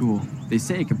 It is cool. They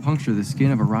say it can puncture the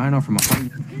skin of a rhino from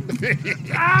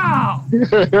 100. Ow!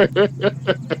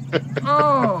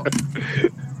 Oh!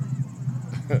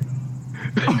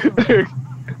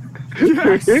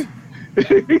 Yes!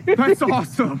 That's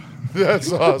awesome!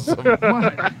 That's awesome.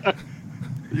 What?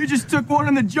 You just took one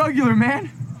in the jugular, man!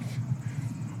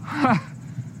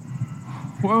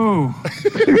 Whoa!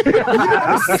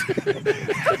 Yes!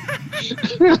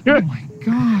 Oh my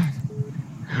god!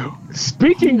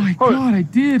 Speaking. Oh my god! I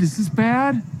did. Is this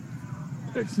bad?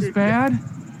 Is this bad?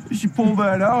 You should pull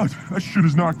that out. That shit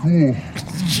is not cool.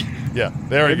 Yeah,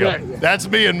 there we go. That's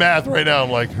me in math right now. I'm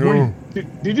like, oh.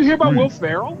 Did you hear about Will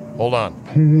Ferrell? Hold on.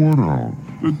 Pull what out?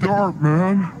 The dart,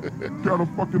 man. Got a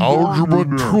fucking Algebra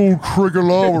 2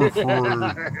 trigonometry.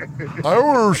 I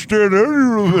don't understand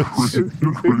any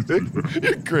of this.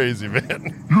 You're crazy,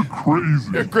 man. You're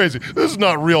crazy. You're crazy. This is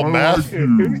not real math. But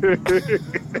you're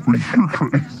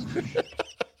crazy.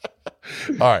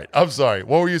 All right, I'm sorry.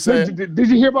 What were you saying? Did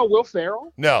you hear about Will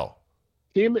Ferrell? No.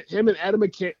 Him and Adam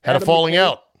McKay had a falling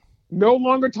out. No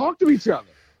longer talk to each other.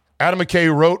 Adam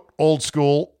McKay wrote Old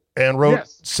School and wrote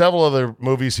several other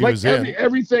movies he was in.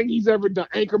 Everything he's ever done.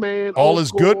 Anchorman. All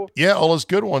his good. Yeah, all his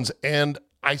good ones. And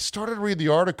I started to read the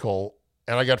article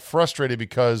and I got frustrated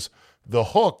because the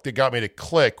hook that got me to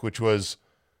click, which was,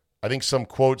 I think, some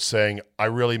quote saying, I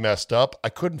really messed up. I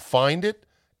couldn't find it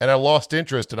and I lost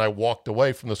interest and I walked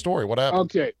away from the story. What happened?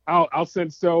 Okay. I'll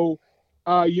send. So,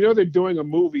 they're doing a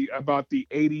movie about the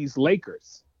 80s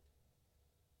Lakers.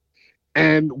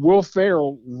 And Will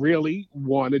Ferrell really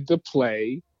wanted to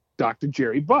play Dr.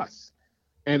 Jerry Buss.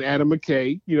 And Adam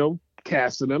McKay,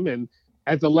 casted him. And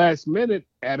at the last minute,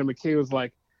 Adam McKay was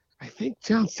like, I think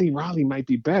John C. Reilly might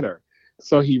be better.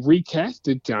 So he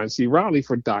recasted John C. Reilly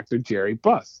for Dr. Jerry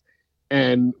Buss.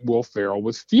 And Will Ferrell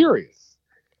was furious.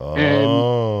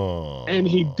 Oh. And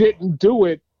he didn't do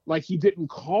it, like he didn't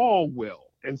call Will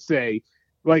and say,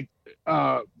 like,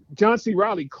 John C.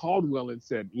 Reilly called Will and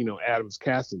said, Adam's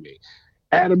casting me.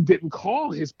 Adam didn't call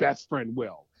his best friend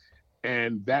Will.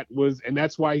 And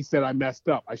that's why he said, I messed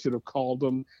up. I should have called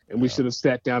him and we should have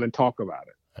sat down and talked about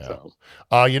it. Yeah.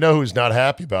 So, you know who's not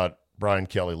happy about Brian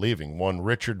Kelly leaving? One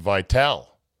Richard Vital,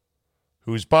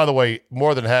 who's, by the way,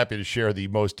 more than happy to share the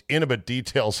most intimate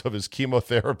details of his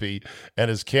chemotherapy and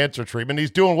his cancer treatment.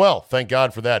 He's doing well. Thank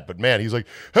God for that. But, man, he's like,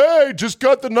 hey, just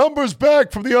got the numbers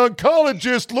back from the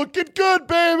oncologist. Looking good,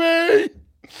 baby.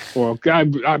 Well,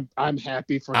 I'm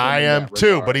happy for him. I am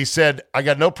too. But he said, I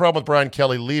got no problem with Brian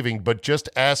Kelly leaving, but just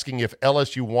asking if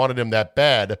LSU wanted him that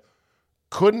bad,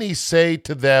 couldn't he say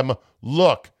to them,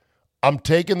 look, I'm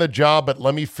taking the job, but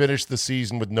let me finish the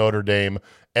season with Notre Dame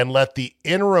and let the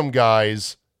interim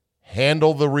guys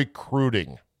handle the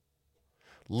recruiting?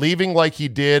 Leaving like he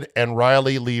did, and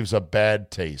Riley leaves a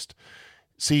bad taste.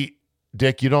 See,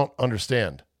 Dick, you don't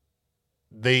understand.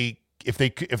 If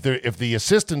the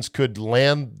assistants could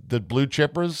land the blue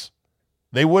chippers,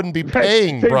 they wouldn't be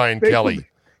paying Brian Kelly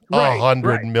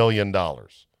 $100 million.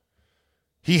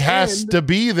 He has to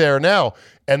be there now.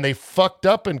 And they fucked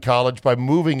up in college by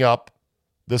moving up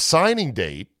the signing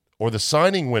date or the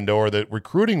signing window or the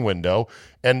recruiting window.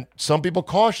 And some people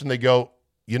caution, they go,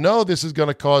 this is going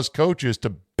to cause coaches to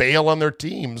bail on their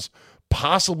teams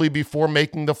possibly before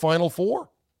making the Final Four.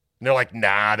 And they're like,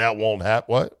 nah, that won't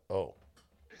happen. What? Oh,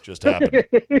 just happened.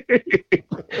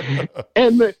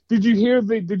 And did you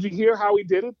hear how he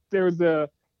did it? There's a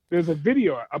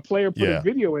video, a player put a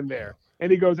video in there.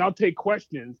 And he goes, I'll take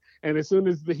questions. And as soon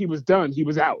as he was done, he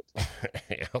was out.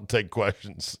 I'll take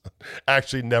questions.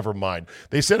 Actually, never mind.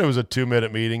 They said it was a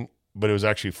 2-minute meeting, but it was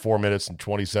actually 4 minutes and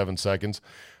 27 seconds.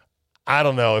 I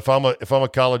don't know. If I'm a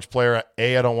college player,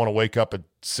 I don't want to wake up at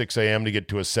 6 a.m. to get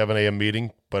to a 7 a.m.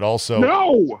 meeting, but also.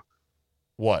 No.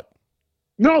 What?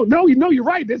 No, you're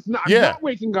right. I'm not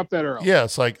waking up that early. Yeah,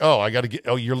 it's like,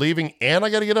 you're leaving and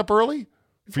I got to get up early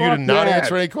for you to not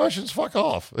answer any questions? Fuck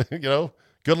off.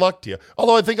 Good luck to you.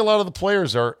 Although I think a lot of the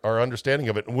players are understanding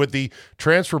of it. And with the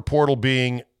transfer portal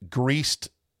being greased,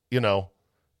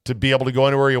 to be able to go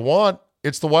anywhere you want,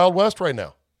 it's the Wild West right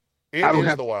now. It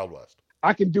is the Wild West.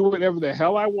 I can do whatever the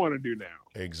hell I want to do now.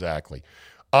 Exactly.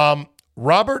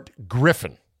 Robert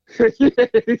Griffin.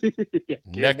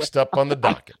 Next up on the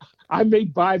docket. I may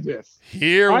buy this.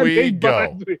 Here we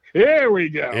go.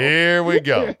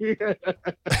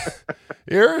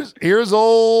 Here's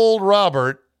old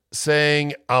Robert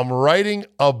saying, I'm writing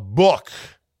a book.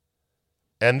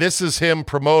 And this is him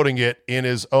promoting it in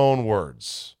his own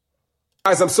words.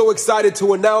 Guys, I'm so excited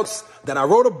to announce that I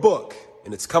wrote a book,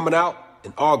 and it's coming out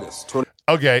in August.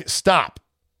 Okay, stop.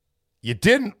 You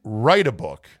didn't write a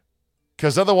book,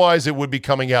 because otherwise it would be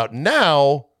coming out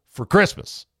now for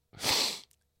Christmas.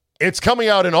 It's coming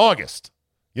out in August.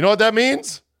 You know what that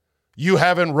means? You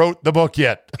haven't wrote the book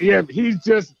yet. Yeah, he's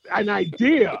just an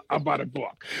idea about a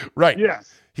book. Right.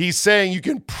 Yes. He's saying you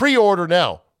can pre-order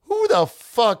now. Who the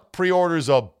fuck pre-orders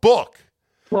a book?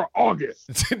 For August.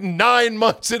 It's 9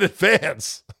 months in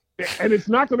advance. And it's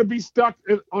not going to be stuck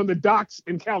on the docks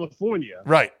in California.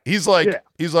 Right. He's like,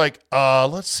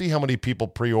 let's see how many people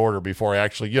pre-order before I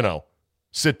actually,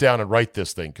 sit down and write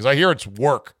this thing. Because I hear it's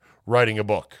work writing a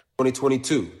book.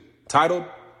 2022, titled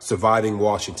Surviving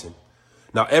Washington.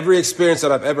 Now, every experience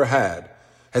that I've ever had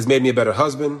has made me a better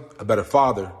husband, a better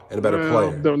father, and a better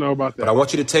player. Don't know about that. But I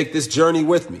want you to take this journey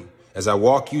with me as I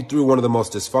walk you through one of the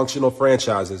most dysfunctional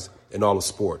franchises in all of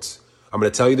sports. I'm going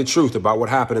to tell you the truth about what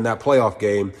happened in that playoff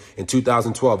game in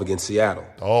 2012 against Seattle.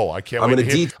 Oh, I can't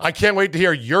wait to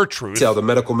hear your truth. Tell the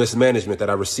medical mismanagement that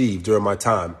I received during my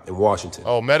time in Washington.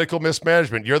 Oh, medical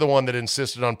mismanagement. You're the one that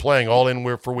insisted on playing all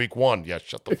in for week 1. Yeah,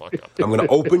 shut the fuck up. I'm going to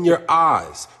open your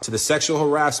eyes to the sexual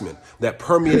harassment that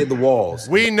permeated the walls.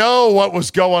 We know what was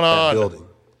going on. Building,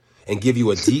 and give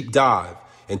you a deep dive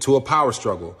into a power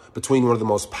struggle between one of the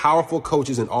most powerful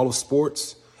coaches in all of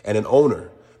sports and an owner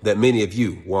that many of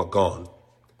you want gone.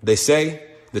 They say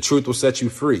the truth will set you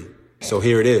free. So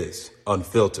here it is,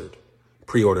 unfiltered.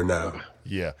 Pre-order now.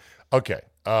 Yeah. Okay.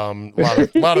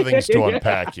 Lot of things to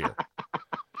unpack here.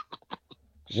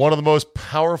 One of the most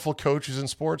powerful coaches in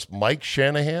sports, Mike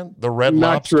Shanahan, the Red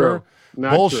Lobster.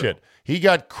 Bullshit. True. He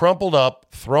got crumpled up,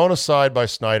 thrown aside by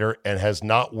Snyder, and has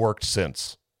not worked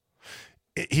since.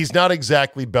 He's not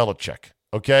exactly Belichick,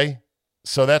 okay?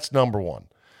 So that's number one.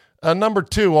 Number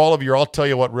two, I'll tell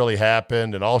you what really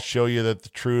happened, and I'll show you that the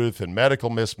truth and medical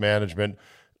mismanagement.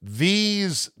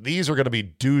 These are going to be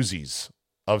doozies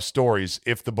of stories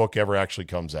if the book ever actually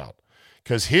comes out,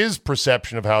 because his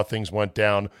perception of how things went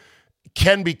down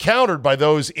can be countered by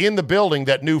those in the building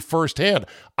that knew firsthand.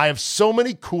 I have so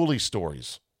many Cooley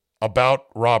stories about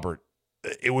Robert.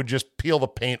 It would just peel the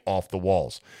paint off the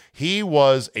walls. He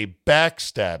was a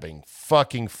backstabbing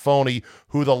fucking phony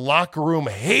who the locker room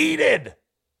hated.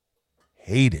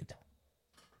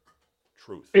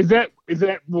 Truth. Is that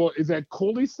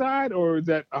Cooley's side, or is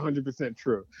that 100%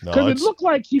 true? Because it looked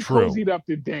like he cozied up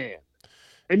to Dan,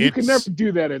 and you can never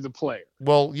do that as a player.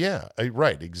 Well, yeah,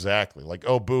 right, exactly. Like,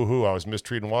 oh, boo-hoo, I was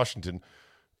mistreated in Washington.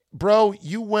 Bro,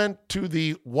 you went to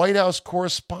the White House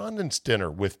Correspondents' Dinner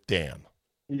with Dan.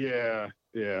 Yeah.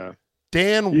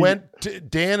 Dan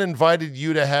invited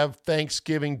you to have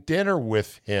Thanksgiving dinner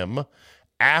with him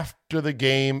after the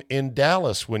game in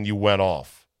Dallas when you went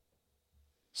off.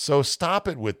 So stop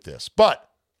it with this. But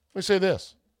let me say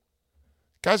this.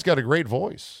 Guy's got a great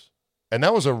voice. And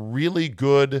that was a really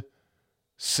good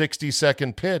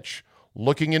 60-second pitch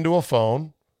looking into a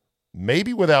phone,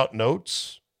 maybe without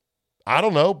notes. I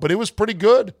don't know, but it was pretty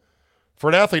good for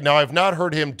an athlete. Now, I've not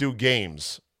heard him do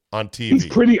games on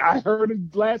TV. I heard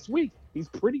it last week. He's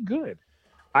pretty good.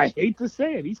 I hate to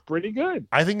say it. He's pretty good.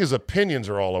 I think his opinions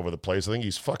are all over the place. I think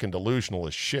he's fucking delusional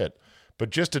as shit. But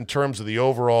just in terms of the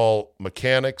overall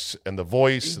mechanics and the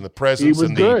voice and the presence he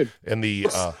was good.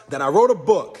 That I wrote a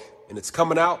book, and it's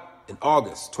coming out in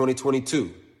August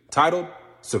 2022, titled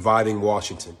Surviving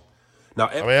Washington. Now,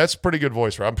 I mean, that's a pretty good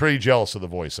voice. I'm pretty jealous of the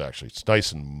voice, actually. It's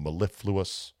nice and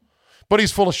mellifluous. But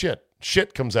he's full of shit.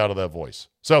 Shit comes out of that voice.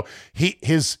 So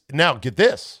now get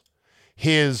this.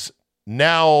 His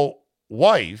now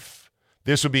wife,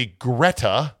 this would be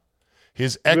Greta,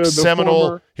 his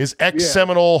ex-Seminole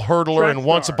hurdler and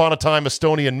once upon a time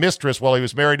Estonian mistress while he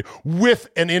was married with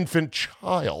an infant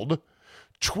child,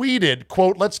 tweeted,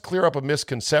 quote, "Let's clear up a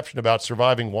misconception about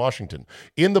surviving Washington.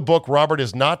 In the book, Robert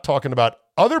is not talking about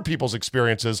other people's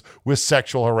experiences with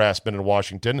sexual harassment in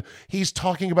Washington. He's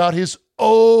talking about his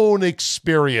own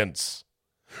experience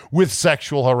with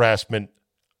sexual harassment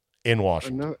in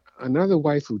Washington." Another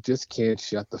wife who just can't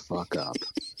shut the fuck up.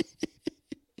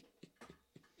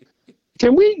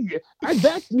 Can we?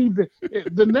 That's me.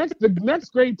 The next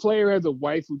great player has a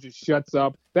wife who just shuts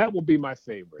up. That will be my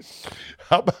favorite.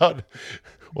 How about?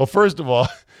 Well, first of all,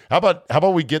 how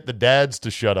about we get the dads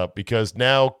to shut up, because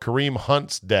now Kareem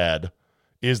Hunt's dad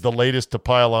is the latest to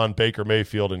pile on Baker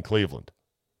Mayfield in Cleveland.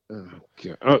 Oh,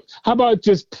 God. How about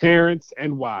just parents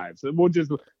and wives?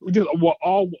 We're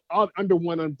all under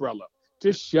one umbrella.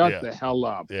 Just shut the hell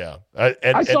up. Yeah.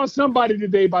 I saw somebody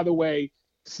today, by the way,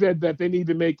 said that they need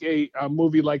to make a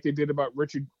movie like they did about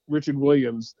Richard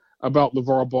Williams about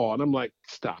LeVar Ball. And I'm like,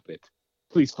 stop it.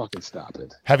 Please fucking stop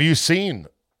it. Have you seen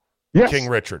King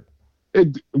Richard?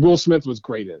 Will Smith was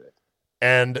great in it.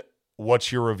 And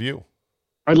what's your review?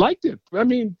 I liked it. I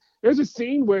mean, there's a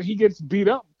scene where he gets beat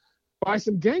up by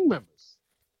some gang members.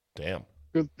 Damn.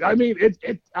 I mean,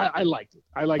 I liked it.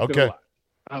 I liked it a lot.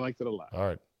 I liked it a lot. All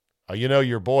right.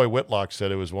 Your boy Whitlock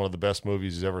said it was one of the best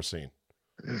movies he's ever seen.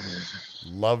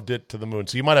 Loved it to the moon.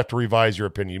 So you might have to revise your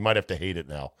opinion. You might have to hate it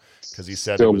now because he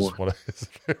said it was one of his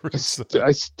favorites.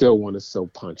 I still want to so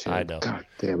punch him. I know. God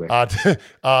damn it.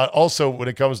 Also, when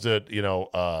it comes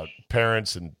to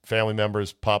parents and family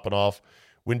members popping off,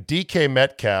 when DK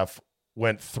Metcalf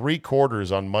went 3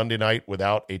 quarters on Monday night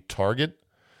without a target,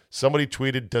 somebody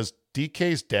tweeted, "Does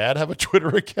DK's dad have a Twitter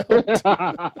account?"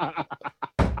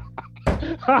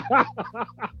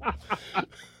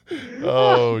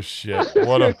 Oh shit!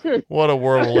 What a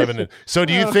world we're living in. So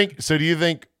do you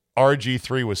think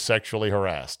RG3 was sexually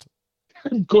harassed?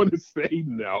 I'm going to say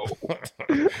no.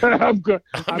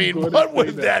 What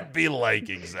would that be like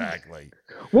exactly?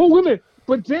 Well, women.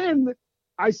 But then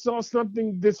I saw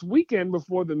something this weekend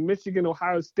before the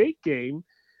Michigan-Ohio State game.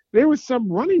 There was some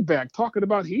running back talking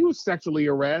about he was sexually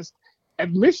harassed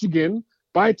at Michigan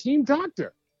by a team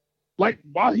doctor, like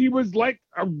while he was like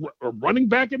a running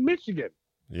back at Michigan.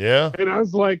 Yeah. And I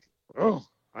was like, oh,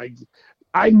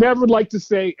 I never like to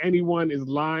say anyone is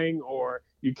lying or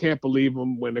you can't believe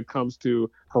them when it comes to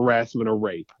harassment or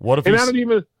rape. What if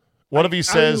he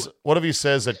says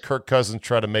that Kirk Cousins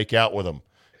tried to make out with him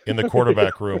in the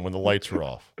quarterback room when the lights were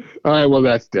off? All right, well,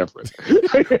 that's different.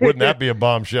 Wouldn't that be a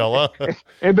bombshell, huh?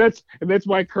 and that's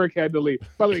why Kirk had to leave.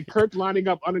 By the way, Kirk lining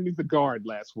up underneath the guard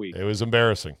last week. It was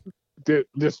embarrassing.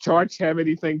 Does Charge have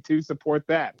anything to support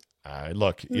that?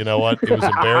 Look, you know what? It was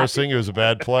embarrassing. It was a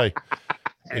bad play.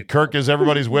 Kirk is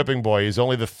everybody's whipping boy. He's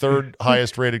only the 3rd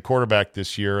highest rated quarterback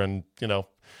this year, and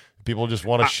people just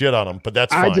want to shit on him. But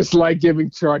that's fine. I just like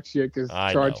giving Charge shit because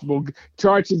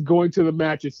Charge is going to the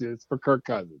mattresses for Kirk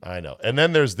Cousins. I know. And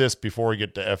then there's this before we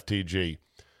get to FTG.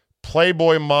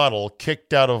 Playboy model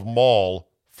kicked out of mall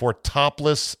for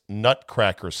topless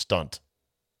nutcracker stunt.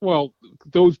 Well,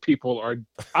 those people are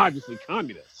obviously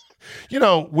communists.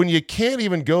 When you can't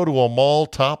even go to a mall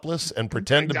topless and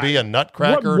pretend to be a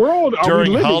nutcracker what world are during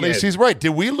we living holiday in? season, right? Did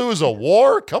we lose a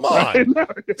war? Come on.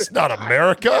 It's not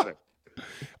America.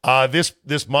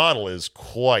 This model is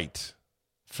quite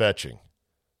fetching.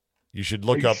 You should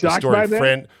look up the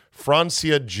story.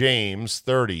 Francia James,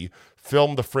 30,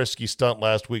 filmed the frisky stunt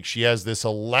last week. She has this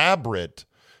elaborate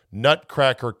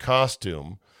nutcracker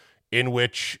costume in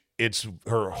which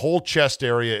her whole chest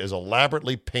area is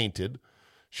elaborately painted.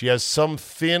 She has some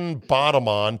thin bottom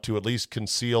on to at least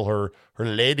conceal her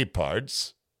lady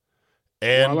parts.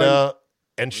 And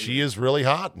she is really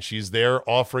hot. And she's there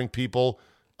offering people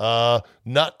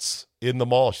nuts in the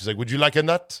mall. She's like, would you like a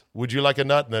nut? Would you like a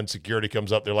nut? And then security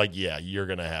comes up. They're like, yeah, you're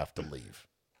going to have to leave.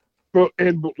 But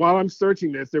while I'm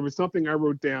searching this, there was something I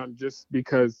wrote down just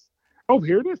because. Oh,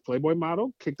 here it is. Playboy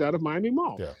model kicked out of Miami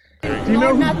Mall. Yeah. Do you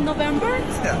know Nut November?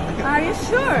 Are you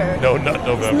sure? No Nut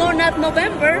November. No Nut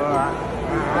November.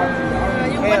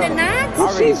 You want a nut?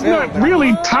 Well, she's not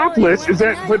really topless. Is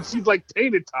that? But she's like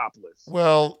painted topless.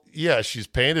 Well, yeah, she's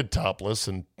painted topless,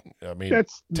 and I mean,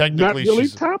 That's technically not really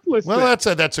she's topless. Well,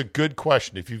 then. that's a good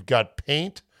question. If you've got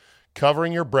paint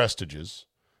covering your breastages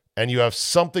and you have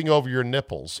something over your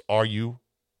nipples, are you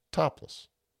topless?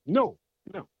 No.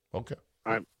 Okay.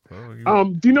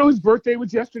 Do you know his birthday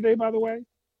was yesterday, by the way?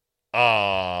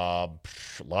 A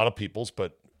lot of people's,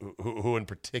 but who in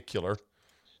particular?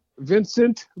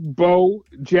 Vincent Bo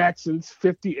Jackson's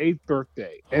 58th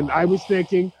birthday. And I was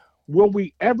thinking, will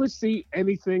we ever see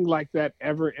anything like that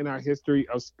ever in our history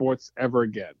of sports ever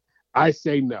again? I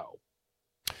say no.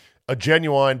 A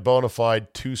genuine, bona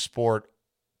fide two-sport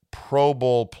Pro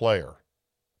Bowl player.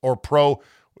 Or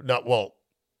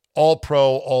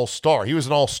all-pro, all-star. He was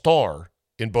an all-star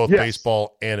in both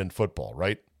baseball and in football,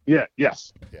 right? Yeah,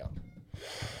 yes. Yeah.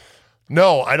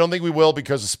 No, I don't think we will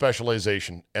because of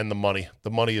specialization and the money.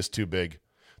 The money is too big.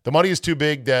 The money is too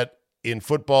big that in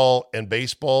football and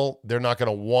baseball, they're not going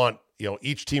to want,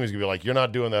 each team is going to be like, you're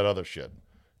not doing that other shit.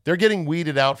 They're getting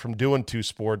weeded out from doing two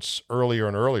sports earlier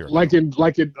and earlier. Like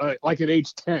at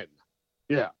age 10.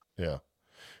 Yeah. Yeah.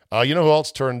 You know who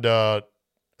else who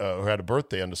had a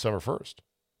birthday on December 1st?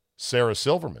 Sarah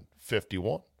Silverman,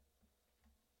 51.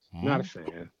 Not a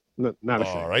fan. Not a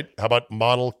fan. All right. How about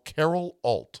model Carol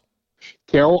Alt?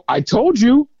 Carol, I told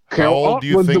you. Carol How old Alt do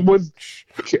you think?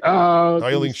 How do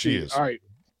you think she is? All right.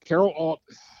 Carol Alt,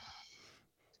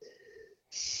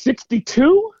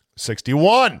 62?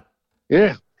 61.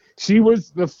 Yeah. She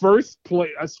was the first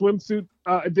swimsuit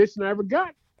edition I ever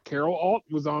got. Carol Alt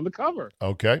was on the cover.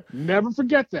 Okay. Never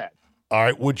forget that. All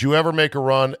right. Would you ever make a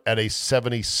run at a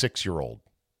 76-year-old?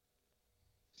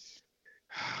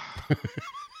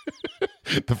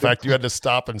 The fact you had to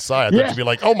stop and sigh, I thought you'd be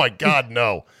like, oh my God,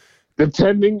 no.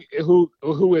 Depending who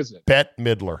is it? Bette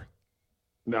Midler.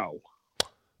 No.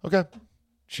 Okay.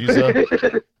 She's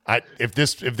if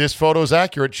this photo is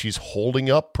accurate, she's holding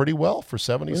up pretty well for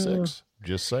 76.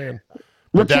 Just saying.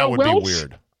 But that would be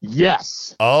weird.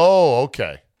 Yes. Oh,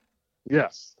 okay.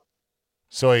 Yes.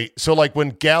 So like when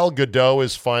Gal Gadot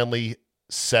is finally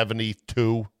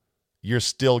 72, you're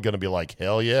still going to be like,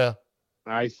 hell yeah.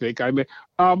 I think I may.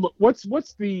 What's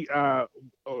the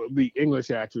English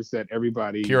actress that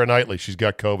everybody? Keira Knightley. She's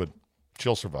got COVID.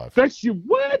 She'll survive. That's you.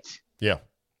 What? Yeah.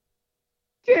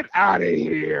 Get out of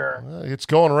here. It's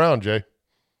going around, Jay.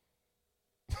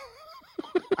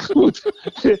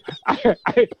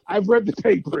 I've read the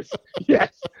papers.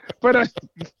 Yes, but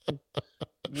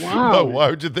wow. Oh, why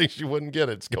would you think she wouldn't get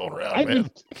it? It's going around, man.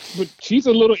 But she's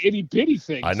a little itty bitty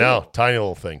thing. I know, tiny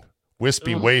little thing.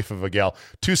 Wispy waif of a gal.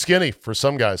 Too skinny for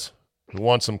some guys who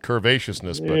want some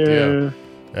curvaceousness. But yeah.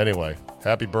 Anyway,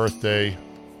 happy birthday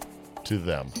to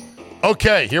them.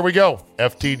 Okay, here we go.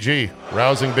 FTG,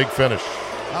 rousing big finish.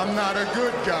 I'm not a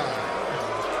good guy.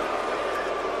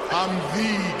 I'm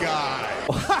the guy.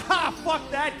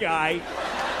 Fuck that guy.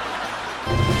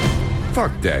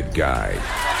 Fuck that guy.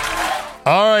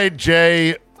 All right,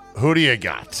 Jay, who do you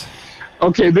got?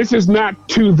 Okay, this is not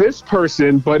to this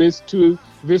person, but it's to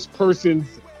this person's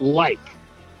like.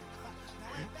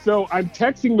 So I'm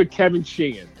texting with Kevin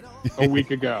Sheehan a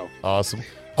week ago. Awesome.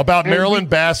 About Maryland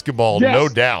basketball, no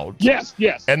doubt. Yes.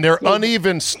 And their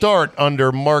uneven start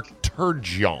under Mark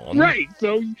Turgeon. Right.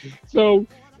 So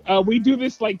we do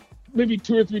this like maybe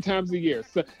 2 or 3 times a year.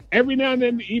 So every now and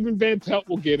then, even Van Pelt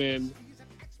will get in.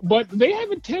 But they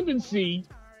have a tendency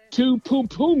to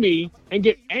poo-poo me and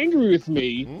get angry with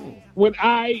me when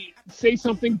I say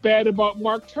something bad about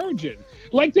Mark Turgeon.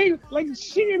 Like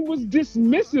Sheehan was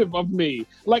dismissive of me.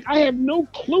 Like I have no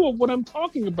clue of what I'm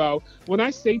talking about when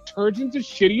I say Turgeon's the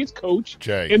shittiest coach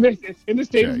in the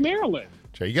state of Maryland.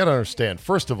 Jay, you got to understand.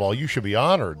 First of all, you should be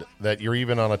honored that you're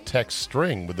even on a text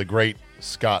string with the great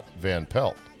Scott Van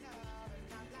Pelt.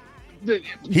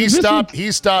 He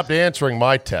stopped answering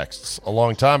my texts a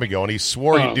long time ago, and he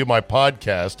swore he'd do my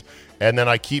podcast, and then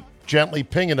I keep gently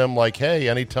pinging him like, hey,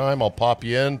 anytime I'll pop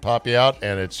you in, pop you out,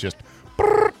 and it's just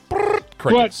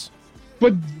crickets.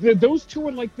 But those two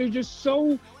are like, they're just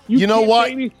so... You know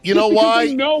why? You know why?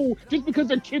 They know, just because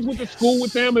their kids went to school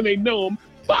with them and they know him,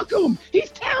 fuck him. He's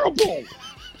terrible.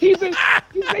 They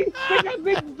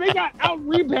got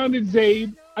out-rebounded,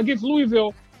 Zabe, against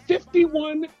Louisville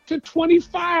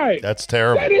 51-25. That's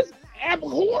terrible. That is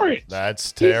abhorrent.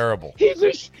 That's terrible.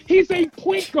 He's a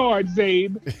point guard,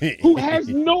 Zabe, who has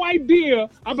no idea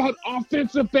about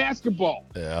offensive basketball.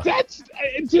 Yeah. That's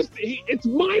it's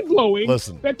mind-blowing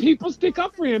that people stick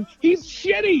up for him. He's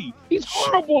shitty. He's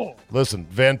horrible. Listen,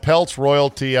 Van Pelt's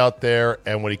royalty out there,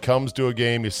 and when he comes to a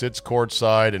game, he sits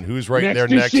courtside, and who's right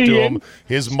next to him?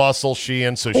 His muscle,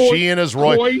 Sheehan. So Sheehan is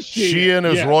Sheehan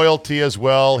is royalty as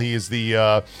well. He's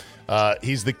the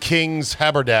King's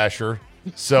haberdasher.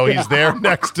 So he's there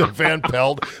next to Van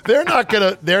Pelt. They're not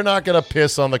gonna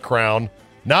piss on the crown.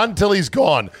 Not until he's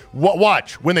gone.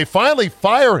 Watch. When they finally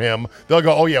fire him, they'll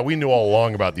go, "Oh yeah, we knew all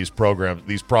along about these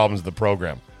problems of the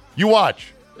program." You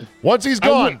watch. Once he's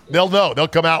gone, they'll know. They'll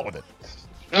come out with it.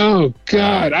 Oh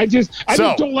God! I just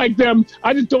don't like them.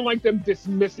 I just don't like them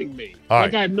dismissing me.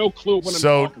 Like I have no clue what I'm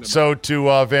talking about. So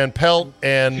to Van Pelt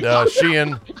and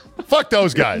Sheehan, fuck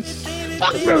those guys.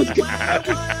 Fuck those guys.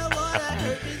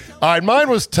 All right, mine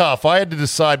was tough. I had to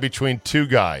decide between two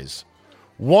guys.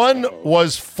 One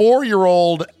was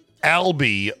 4-year-old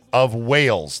Albie of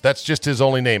Wales. That's just his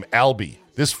only name, Albie.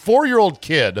 This 4-year-old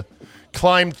kid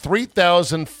climbed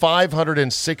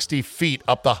 3,560 feet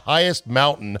up the highest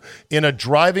mountain in a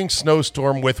driving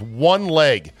snowstorm with one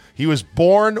leg. He was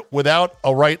born without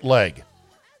a right leg.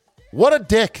 What a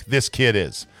dick this kid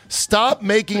is. Stop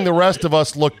making the rest of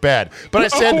us look bad. But I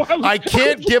said, I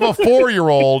can't give a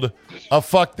 4-year-old a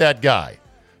fuck that guy.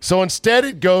 So instead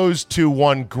it goes to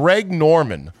one Greg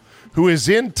Norman, who is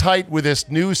in tight with this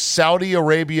new Saudi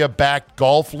Arabia-backed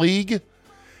golf league,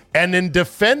 and in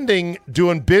defending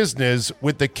doing business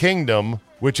with the kingdom,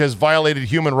 which has violated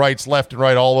human rights left and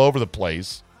right all over the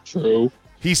place. True.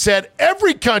 He said,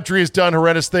 every country has done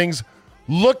horrendous things.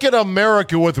 Look at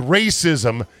America with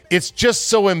racism. It's just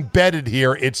so embedded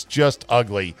here. It's just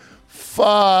ugly.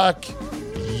 Fuck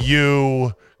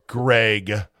you,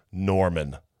 Greg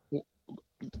Norman.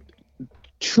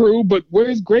 True, but where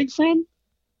is Greg from?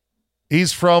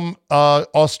 He's from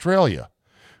Australia.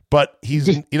 But he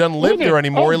doesn't live there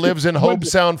anymore. He lives in Hobe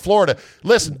Sound, Florida.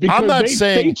 Listen, I'm not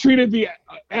saying... They treated the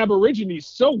Aborigines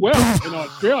so well in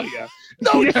Australia.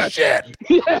 No shit.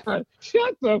 Yeah,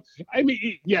 shut up. I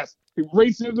mean, yes,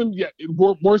 racism,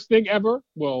 worst thing ever.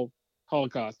 Well,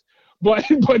 Holocaust. But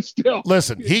still.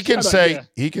 Listen, he can say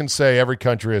every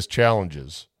country has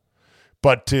challenges.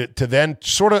 But to then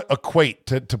sort of equate,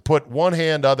 to put one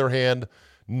hand, other hand,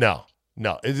 no.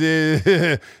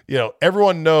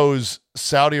 Everyone knows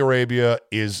Saudi Arabia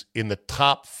is in the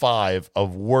top 5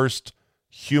 of worst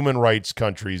human rights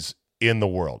countries in the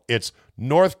world. It's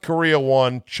North Korea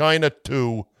 1, China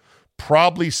 2,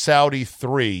 probably Saudi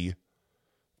 3,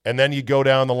 and then you go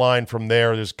down the line from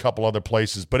there. There's a couple other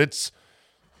places, but it's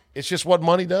just what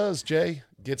money does, Jay.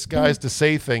 Gets guys to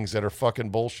say things that are fucking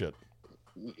bullshit.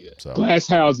 So. Glass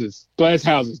houses,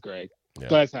 Greg. Yeah.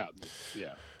 Glass houses.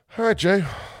 Yeah. All right, Jay.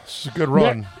 This is a good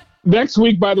run. Next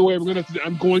week, by the way,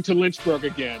 I'm going to Lynchburg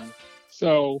again.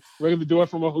 So we're going to do it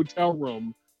from a hotel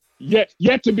room. Yet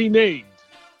to be named.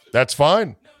 That's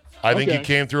fine. I think you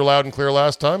came through loud and clear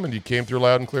last time, and you came through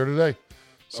loud and clear today.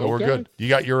 So we're good. You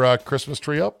got your Christmas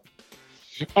tree up?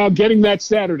 Getting that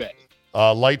Saturday.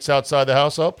 Lights outside the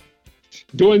house up?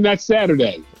 Doing that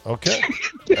Saturday. Okay.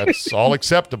 That's all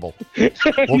acceptable.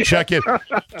 We'll check it.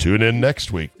 Tune in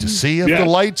next week to see if the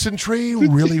lights and tree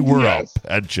really were up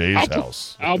at Jay's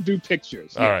house. I'll do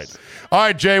pictures. All right. All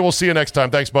right, Jay, we'll see you next time.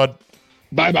 Thanks, bud.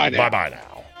 Bye-bye now. Bye-bye now.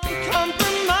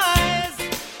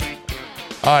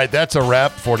 All right, that's a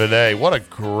wrap for today. What a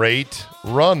great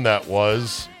run that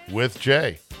was with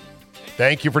Jay.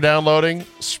 Thank you for downloading.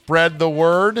 Spread the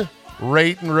word.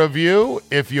 Rate and review.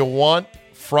 If you want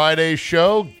Friday's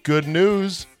show, good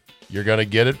news. You're going to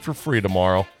get it for free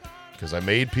tomorrow because I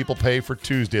made people pay for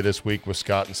Tuesday this week with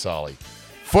Scott and Solly.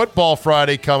 Football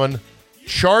Friday coming.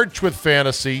 Charged with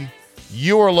fantasy.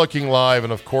 You Are Looking Live.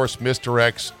 And, of course, Mr.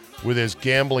 X with his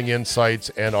gambling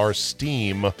insights and our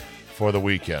steam for the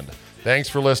weekend. Thanks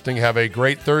for listening. Have a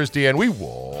great Thursday, and we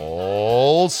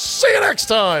will see you next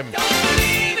time.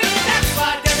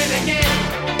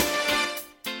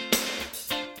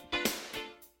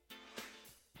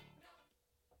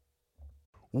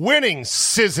 Winning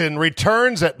season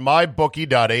returns at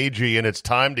mybookie.ag, and it's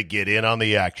time to get in on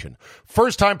the action.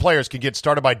 First-time players can get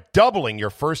started by doubling your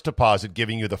first deposit,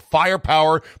 giving you the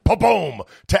firepower, boom,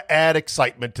 to add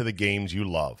excitement to the games you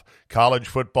love. College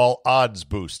football odds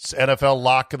boosts, NFL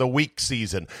Lock of the Week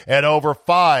season, and over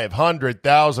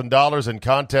 $500,000 in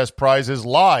contest prizes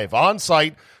live on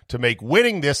site to make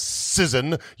winning this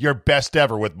season your best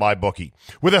ever with MyBookie.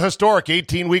 With a historic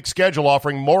 18-week schedule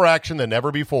offering more action than ever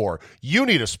before, you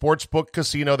need a sportsbook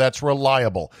casino that's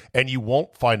reliable, and you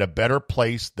won't find a better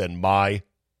place than MyBookie.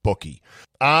 bookie.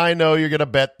 I know you're going to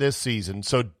bet this season,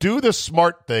 so do the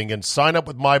smart thing and sign up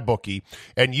with MyBookie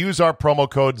and use our promo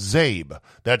code ZABE.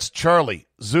 That's Charlie,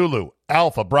 Zulu,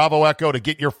 Alpha, Bravo, Echo to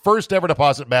get your first ever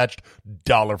deposit matched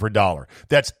dollar for dollar.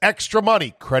 That's extra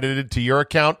money credited to your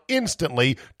account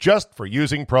instantly just for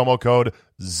using promo code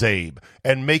ZABE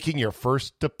and making your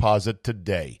first deposit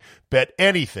today. Bet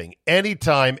anything,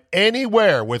 anytime,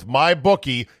 anywhere with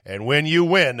MyBookie, and when you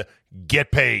win,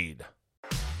 get paid.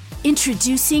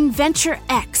 Introducing Venture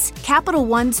X, Capital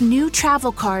One's new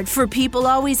travel card for people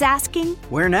always asking,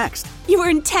 where next? You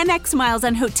earn 10x miles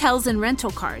on hotels and rental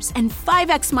cars, and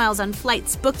 5x miles on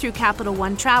flights booked through Capital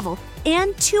One Travel,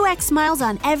 and 2x miles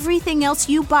on everything else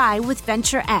you buy with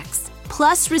Venture X.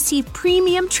 Plus, receive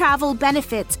premium travel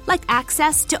benefits like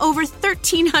access to over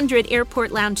 1,300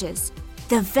 airport lounges.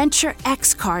 The Venture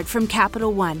X card from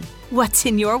Capital One. What's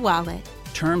in your wallet?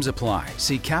 Terms apply.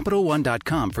 See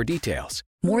CapitalOne.com for details.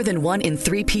 More than 1 in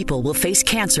 3 people will face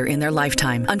cancer in their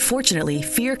lifetime. Unfortunately,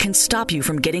 fear can stop you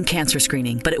from getting cancer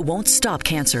screening, but it won't stop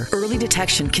cancer. Early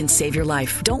detection can save your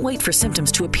life. Don't wait for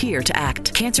symptoms to appear to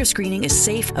act. Cancer screening is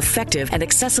safe, effective, and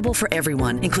accessible for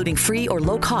everyone, including free or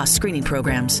low-cost screening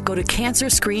programs. Go to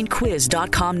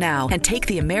CancerScreenQuiz.com now and take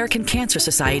the American Cancer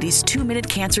Society's 2-minute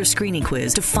cancer screening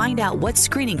quiz to find out what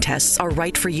screening tests are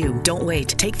right for you. Don't wait.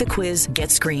 Take the quiz.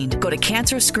 Get screened. Go to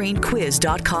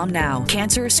CancerScreenQuiz.com now.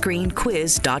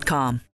 CancerScreenQuiz.com.